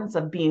importance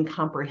of being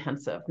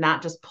comprehensive,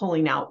 not just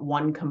pulling out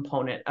one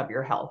component of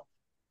your health.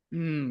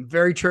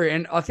 Very true.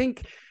 And I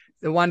think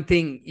the one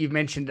thing you've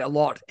mentioned a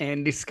lot,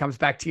 and this comes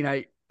back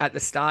to, at the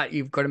start,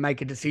 you've got to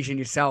make a decision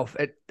yourself.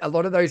 A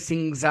lot of those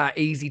things are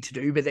easy to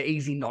do, but they're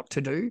easy not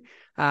to do.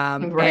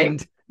 Right.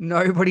 And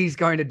nobody's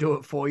going to do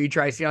it for you,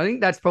 Tracy. I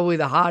think that's probably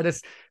the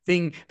hardest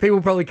thing.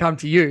 People probably come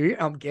to you,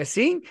 I'm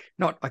guessing,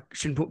 I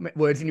shouldn't put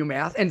words in your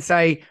mouth, and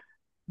say,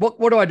 what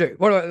do I do?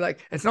 What do I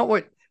like? It's not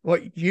what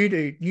you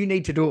do. You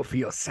need to do it for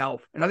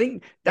yourself. And I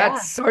think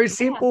that's so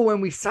simple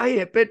when we say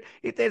it. But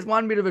if there's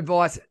one bit of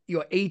advice,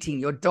 your eating,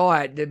 your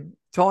diet, the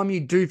time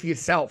you do for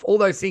yourself, all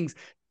those things,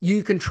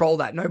 you control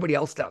that. Nobody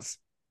else does.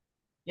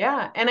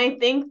 Yeah. And I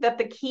think that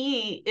the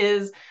key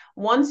is,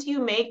 once you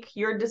make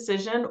your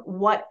decision,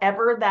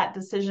 whatever that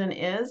decision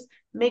is,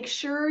 make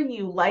sure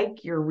you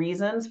like your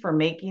reasons for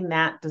making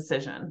that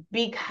decision.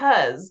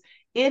 Because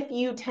if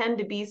you tend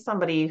to be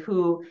somebody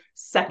who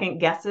second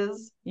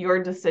guesses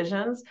your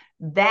decisions,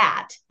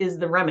 that is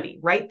the remedy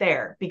right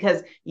there.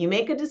 Because you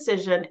make a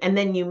decision and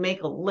then you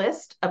make a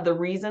list of the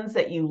reasons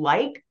that you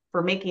like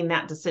for making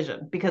that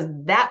decision, because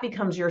that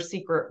becomes your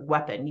secret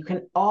weapon. You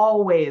can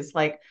always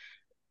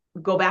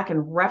go back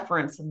and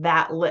reference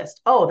that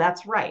list. Oh,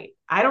 that's right.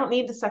 I don't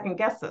need to second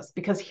guess this,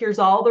 because here's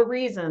all the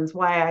reasons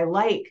why I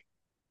like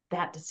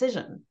that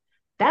decision.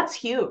 That's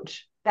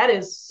huge. That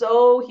is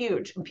so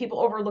huge. And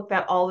people overlook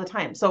that all the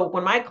time. So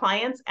when my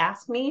clients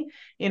ask me,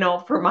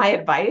 for my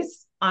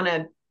advice on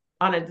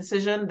a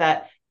decision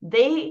that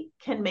they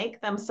can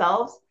make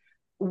themselves,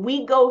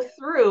 we go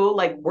through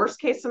like worst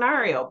case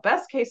scenario,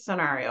 best case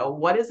scenario.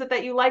 What is it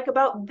that you like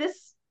about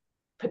this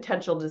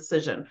potential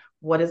decision?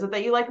 What is it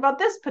that you like about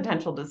this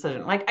potential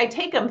decision? Like, I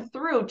take them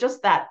through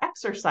just that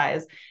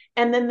exercise,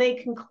 and then they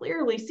can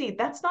clearly see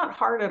that's not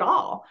hard at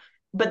all.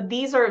 But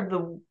this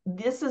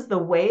is the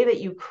way that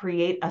you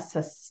create a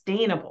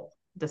sustainable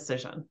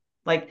decision.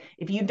 Like,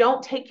 if you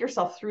don't take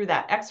yourself through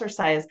that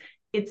exercise,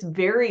 it's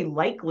very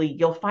likely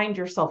you'll find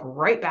yourself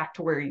right back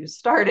to where you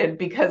started,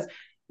 because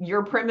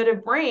your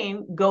primitive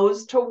brain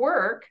goes to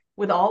work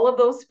with all of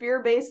those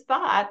fear-based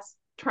thoughts,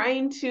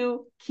 trying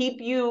to keep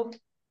you,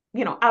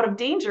 out of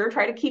danger,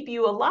 try to keep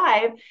you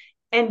alive,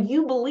 and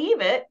you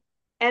believe it.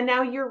 And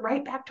now you're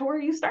right back to where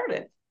you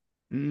started.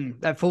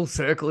 That full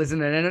circle,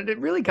 isn't it? And it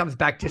really comes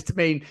back just to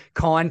being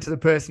kind to the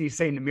person you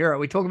see in the mirror.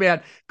 We talk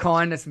about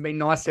kindness and being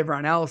nice to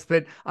everyone else,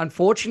 but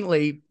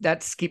unfortunately,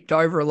 that's skipped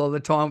over a lot of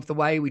the time with the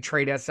way we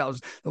treat ourselves,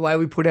 the way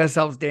we put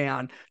ourselves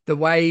down, the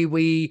way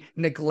we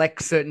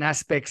neglect certain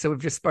aspects that we've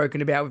just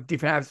spoken about with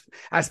different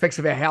aspects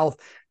of our health.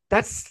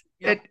 That's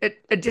Yeah.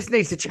 it just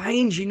needs to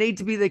change. You need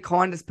to be the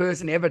kindest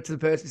person ever to the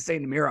person you see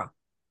in the mirror.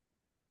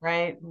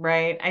 Right,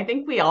 right. I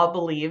think we all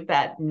believe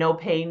that no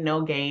pain,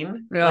 no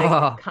gain, like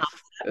Oh,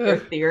 concept or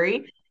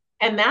theory.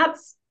 And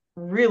that's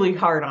really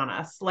hard on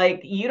us.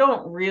 Like, you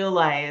don't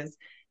realize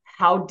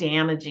how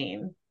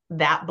damaging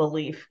that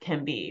belief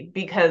can be,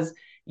 because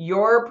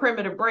your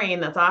primitive brain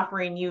that's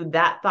offering you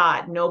that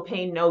thought, no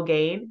pain, no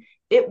gain,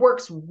 it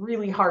works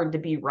really hard to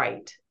be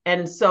right.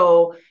 And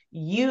so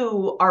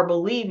you are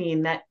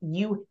believing that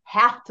you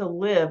have to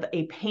live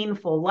a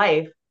painful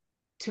life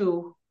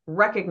to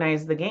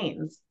recognize the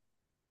gains.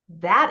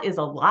 That is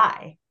a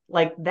lie.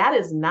 Like, that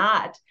is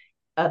not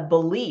a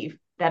belief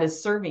that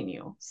is serving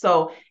you.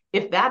 So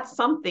if that's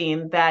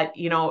something that,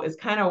 is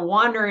kind of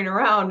wandering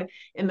around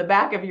in the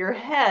back of your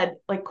head,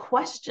 like,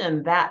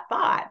 question that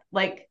thought.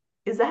 Like,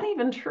 is that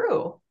even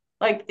true?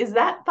 Like, is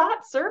that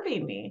thought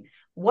serving me?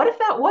 What if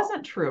that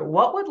wasn't true?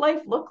 What would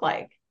life look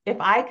like if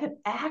I could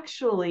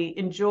actually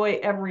enjoy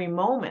every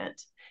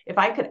moment? If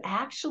I could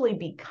actually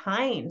be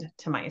kind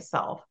to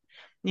myself?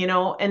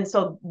 And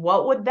so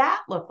what would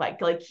that look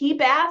like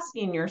keep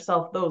asking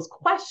yourself those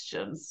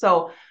questions.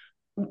 So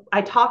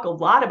I talk a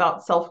lot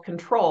about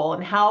self-control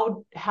and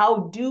how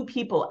do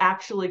people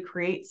actually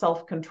create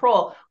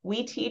self-control.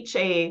 We teach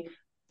a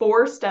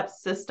 4-step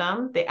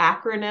system. The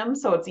acronym,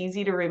 so it's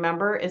easy to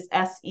remember, is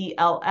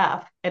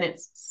SELF, and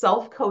it's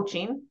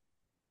self-coaching,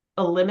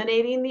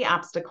 eliminating the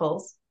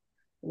obstacles,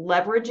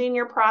 leveraging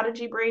your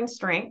prodigy brain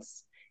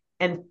strengths,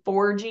 and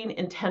forging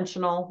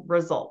intentional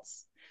results.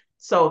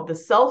 So the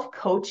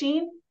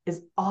self-coaching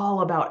is all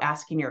about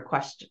asking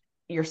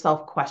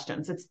yourself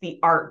questions. It's the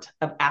art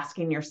of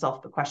asking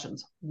yourself the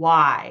questions.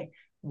 Why?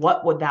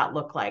 What would that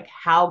look like?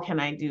 How can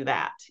I do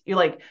that? You're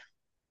like,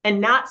 and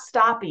not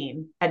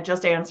stopping at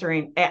just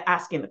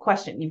asking the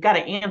question. You've got to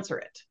answer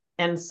it.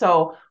 And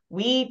so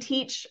we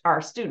teach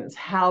our students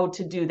how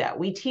to do that.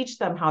 We teach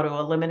them how to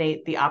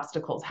eliminate the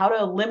obstacles, how to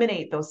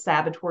eliminate those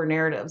saboteur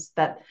narratives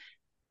that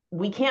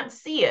we can't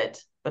see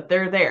it, but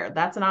they're there.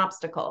 That's an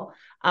obstacle.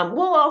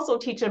 We'll also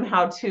teach them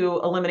how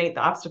to eliminate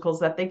the obstacles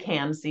that they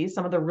can see,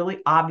 some of the really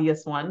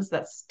obvious ones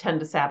that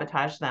tend to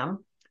sabotage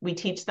them. We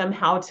teach them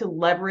how to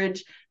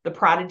leverage the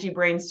prodigy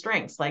brain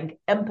strengths like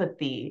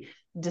empathy,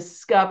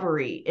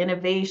 discovery,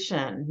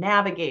 innovation,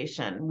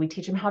 navigation. We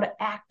teach them how to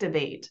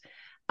activate.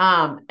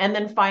 And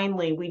then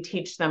finally, we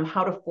teach them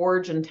how to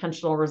forge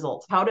intentional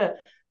results, how to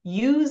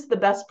use the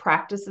best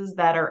practices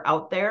that are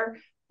out there,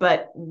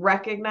 but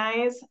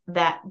recognize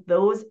that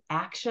those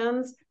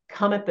actions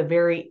come at the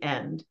very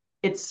end.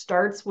 It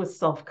starts with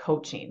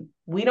self-coaching.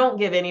 We don't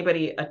give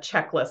anybody a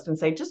checklist and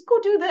say, just go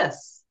do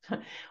this.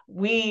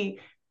 We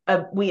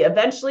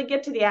eventually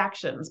get to the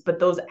actions, but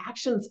those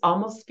actions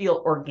almost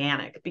feel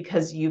organic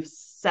because you've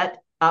set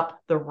up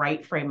the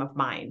right frame of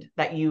mind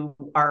that you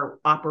are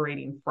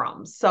operating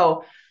from.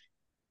 So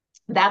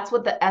that's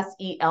what the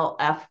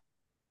SELF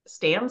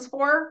stands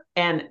for.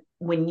 And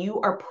when you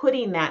are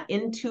putting that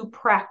into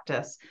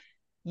practice,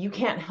 you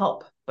can't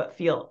help but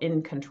feel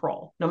in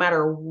control, no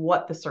matter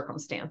what the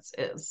circumstance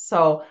is.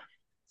 So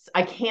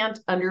I can't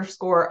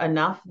underscore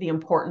enough the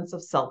importance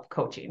of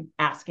self-coaching,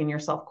 asking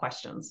yourself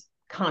questions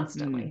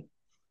constantly.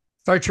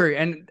 So true.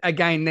 And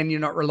again, then you're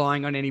not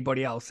relying on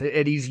anybody else.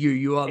 It is you.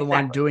 You are the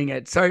one Exactly. doing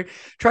it. So,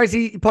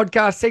 Tracy,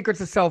 podcast, Secrets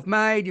of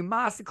Self-Made, your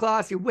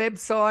masterclass, your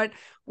website.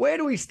 Where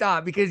do we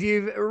start? Because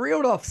you've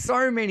reeled off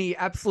so many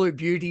absolute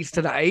beauties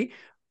today.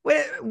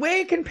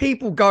 Where can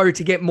people go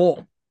to get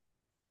more?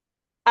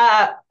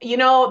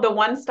 The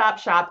one-stop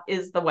shop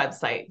is the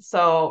website.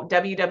 So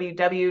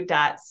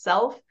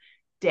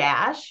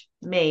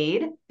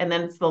www.self-made, and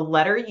then it's the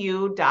letter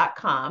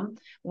u.com.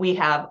 We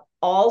have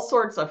all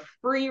sorts of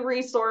free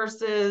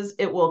resources.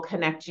 It will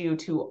connect you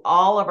to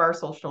all of our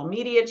social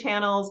media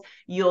channels.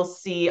 You'll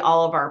see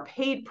all of our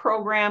paid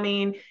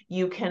programming.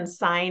 You can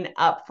sign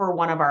up for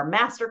one of our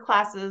master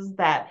classes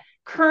that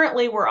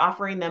currently we're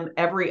offering them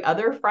every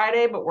other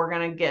Friday, but we're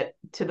going to get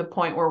to the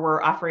point where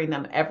we're offering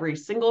them every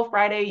single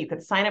Friday. You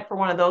could sign up for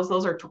one of those.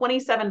 Those are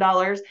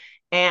 $27.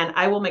 And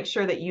I will make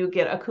sure that you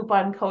get a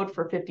coupon code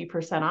for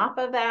 50% off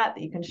of that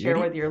you can share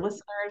with your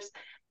listeners.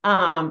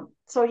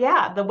 So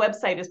yeah, the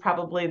website is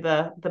probably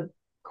the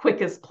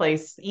quickest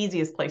place,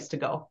 easiest place to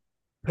go.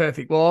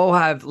 Perfect. Well, I'll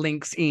have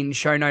links in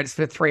show notes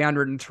for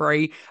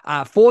 303.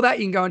 For that,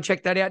 you can go and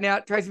check that out. Now,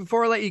 Tracy,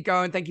 before I let you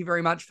go, and thank you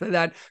very much for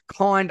that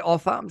kind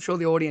offer. I'm sure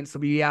the audience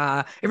will be,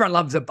 everyone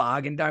loves a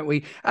bargain, don't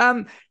we?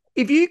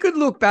 If you could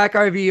look back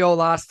over your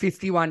last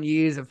 51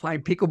 years of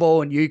playing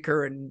pickleball and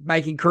euchre and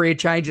making career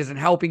changes and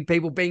helping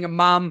people, being a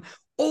mum,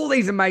 all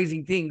these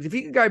amazing things, if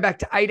you could go back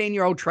to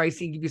 18-year-old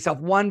Tracy and give yourself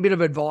one bit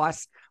of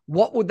advice,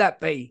 what would that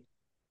be?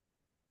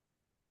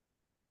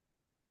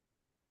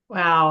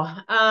 Wow.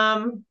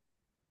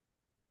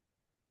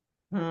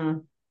 Hmm.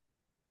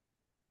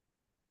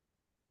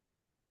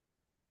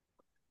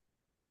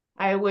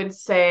 I would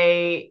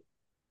say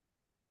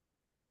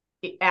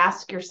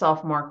ask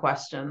yourself more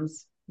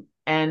questions.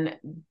 And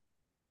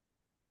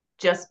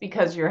just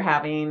because you're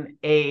having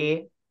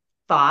a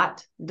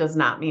thought does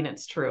not mean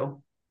it's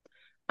true.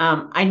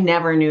 I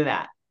never knew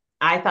that.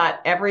 I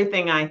thought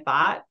everything I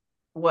thought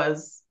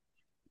was,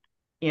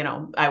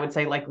 I would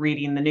say like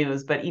reading the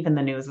news, but even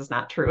the news is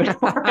not true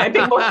anymore. I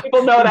think most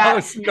people know No, that.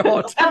 it's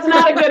not. That's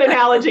not a good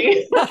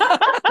analogy.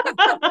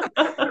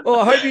 Well,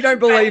 I hope you don't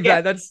believe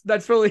yeah, that.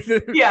 That's really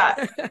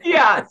yeah,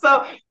 yeah.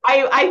 So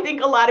I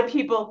think a lot of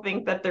people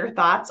think that their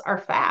thoughts are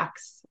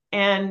facts,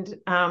 and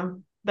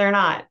they're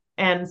not.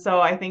 And so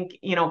I think,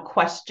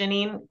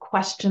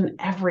 question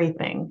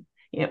everything,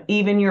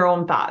 even your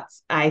own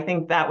thoughts. I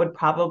think that would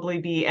probably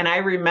be, and I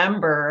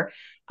remember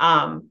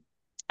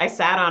I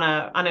sat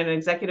on an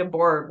executive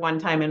board one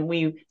time, and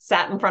we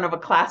sat in front of a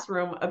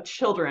classroom of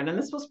children, and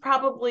this was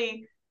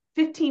probably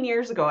 15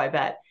 years ago, I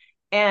bet.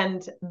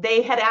 And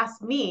they had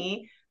asked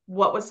me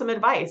what was some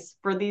advice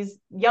for these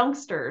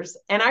youngsters.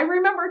 And I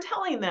remember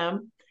telling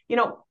them,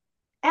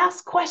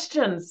 ask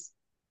questions,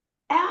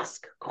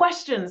 ask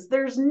questions.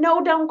 There's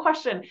no dumb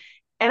question.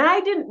 And I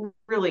didn't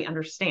really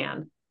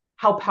understand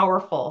how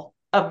powerful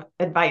of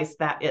advice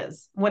that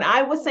is. When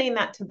I was saying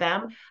that to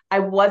them, I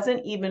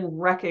wasn't even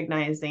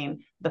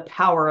recognizing the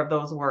power of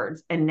those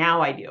words. And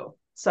now I do.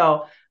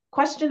 So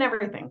question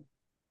everything,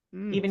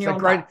 even your so own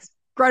great. thoughts.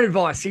 Great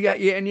advice.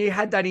 And you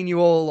had that in you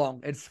all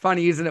along. It's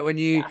funny, isn't it, when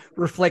you Yeah.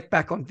 reflect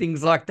back on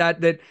things like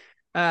that,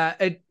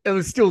 it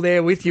was still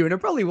there with you. And it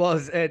probably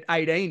was at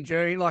 18,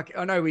 Jerry. Like,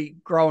 I know we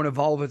grow and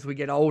evolve as we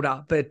get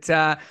older, but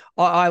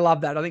I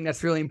love that. I think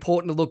that's really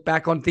important to look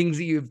back on things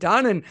that you've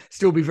done and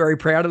still be very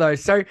proud of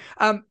those. So,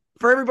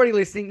 for everybody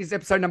listening, this is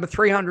episode number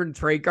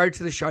 303. Go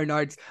to the show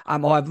notes.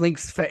 I'll have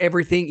links for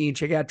everything. You can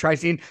check out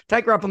Tracy and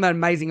take her up on that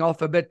amazing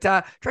offer. But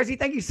Tracy,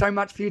 thank you so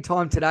much for your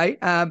time today.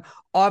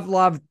 I've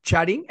loved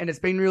chatting, and it's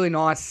been really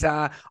nice.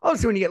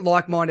 Obviously, when you get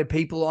like-minded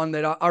people on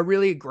that, I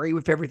really agree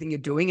with everything you're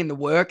doing in the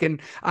work, and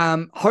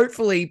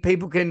hopefully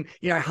people can,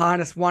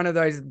 harness one of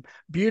those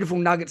beautiful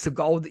nuggets of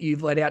gold that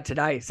you've let out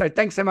today. So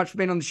thanks so much for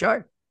being on the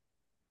show.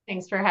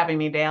 Thanks for having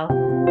me,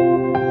 Dale.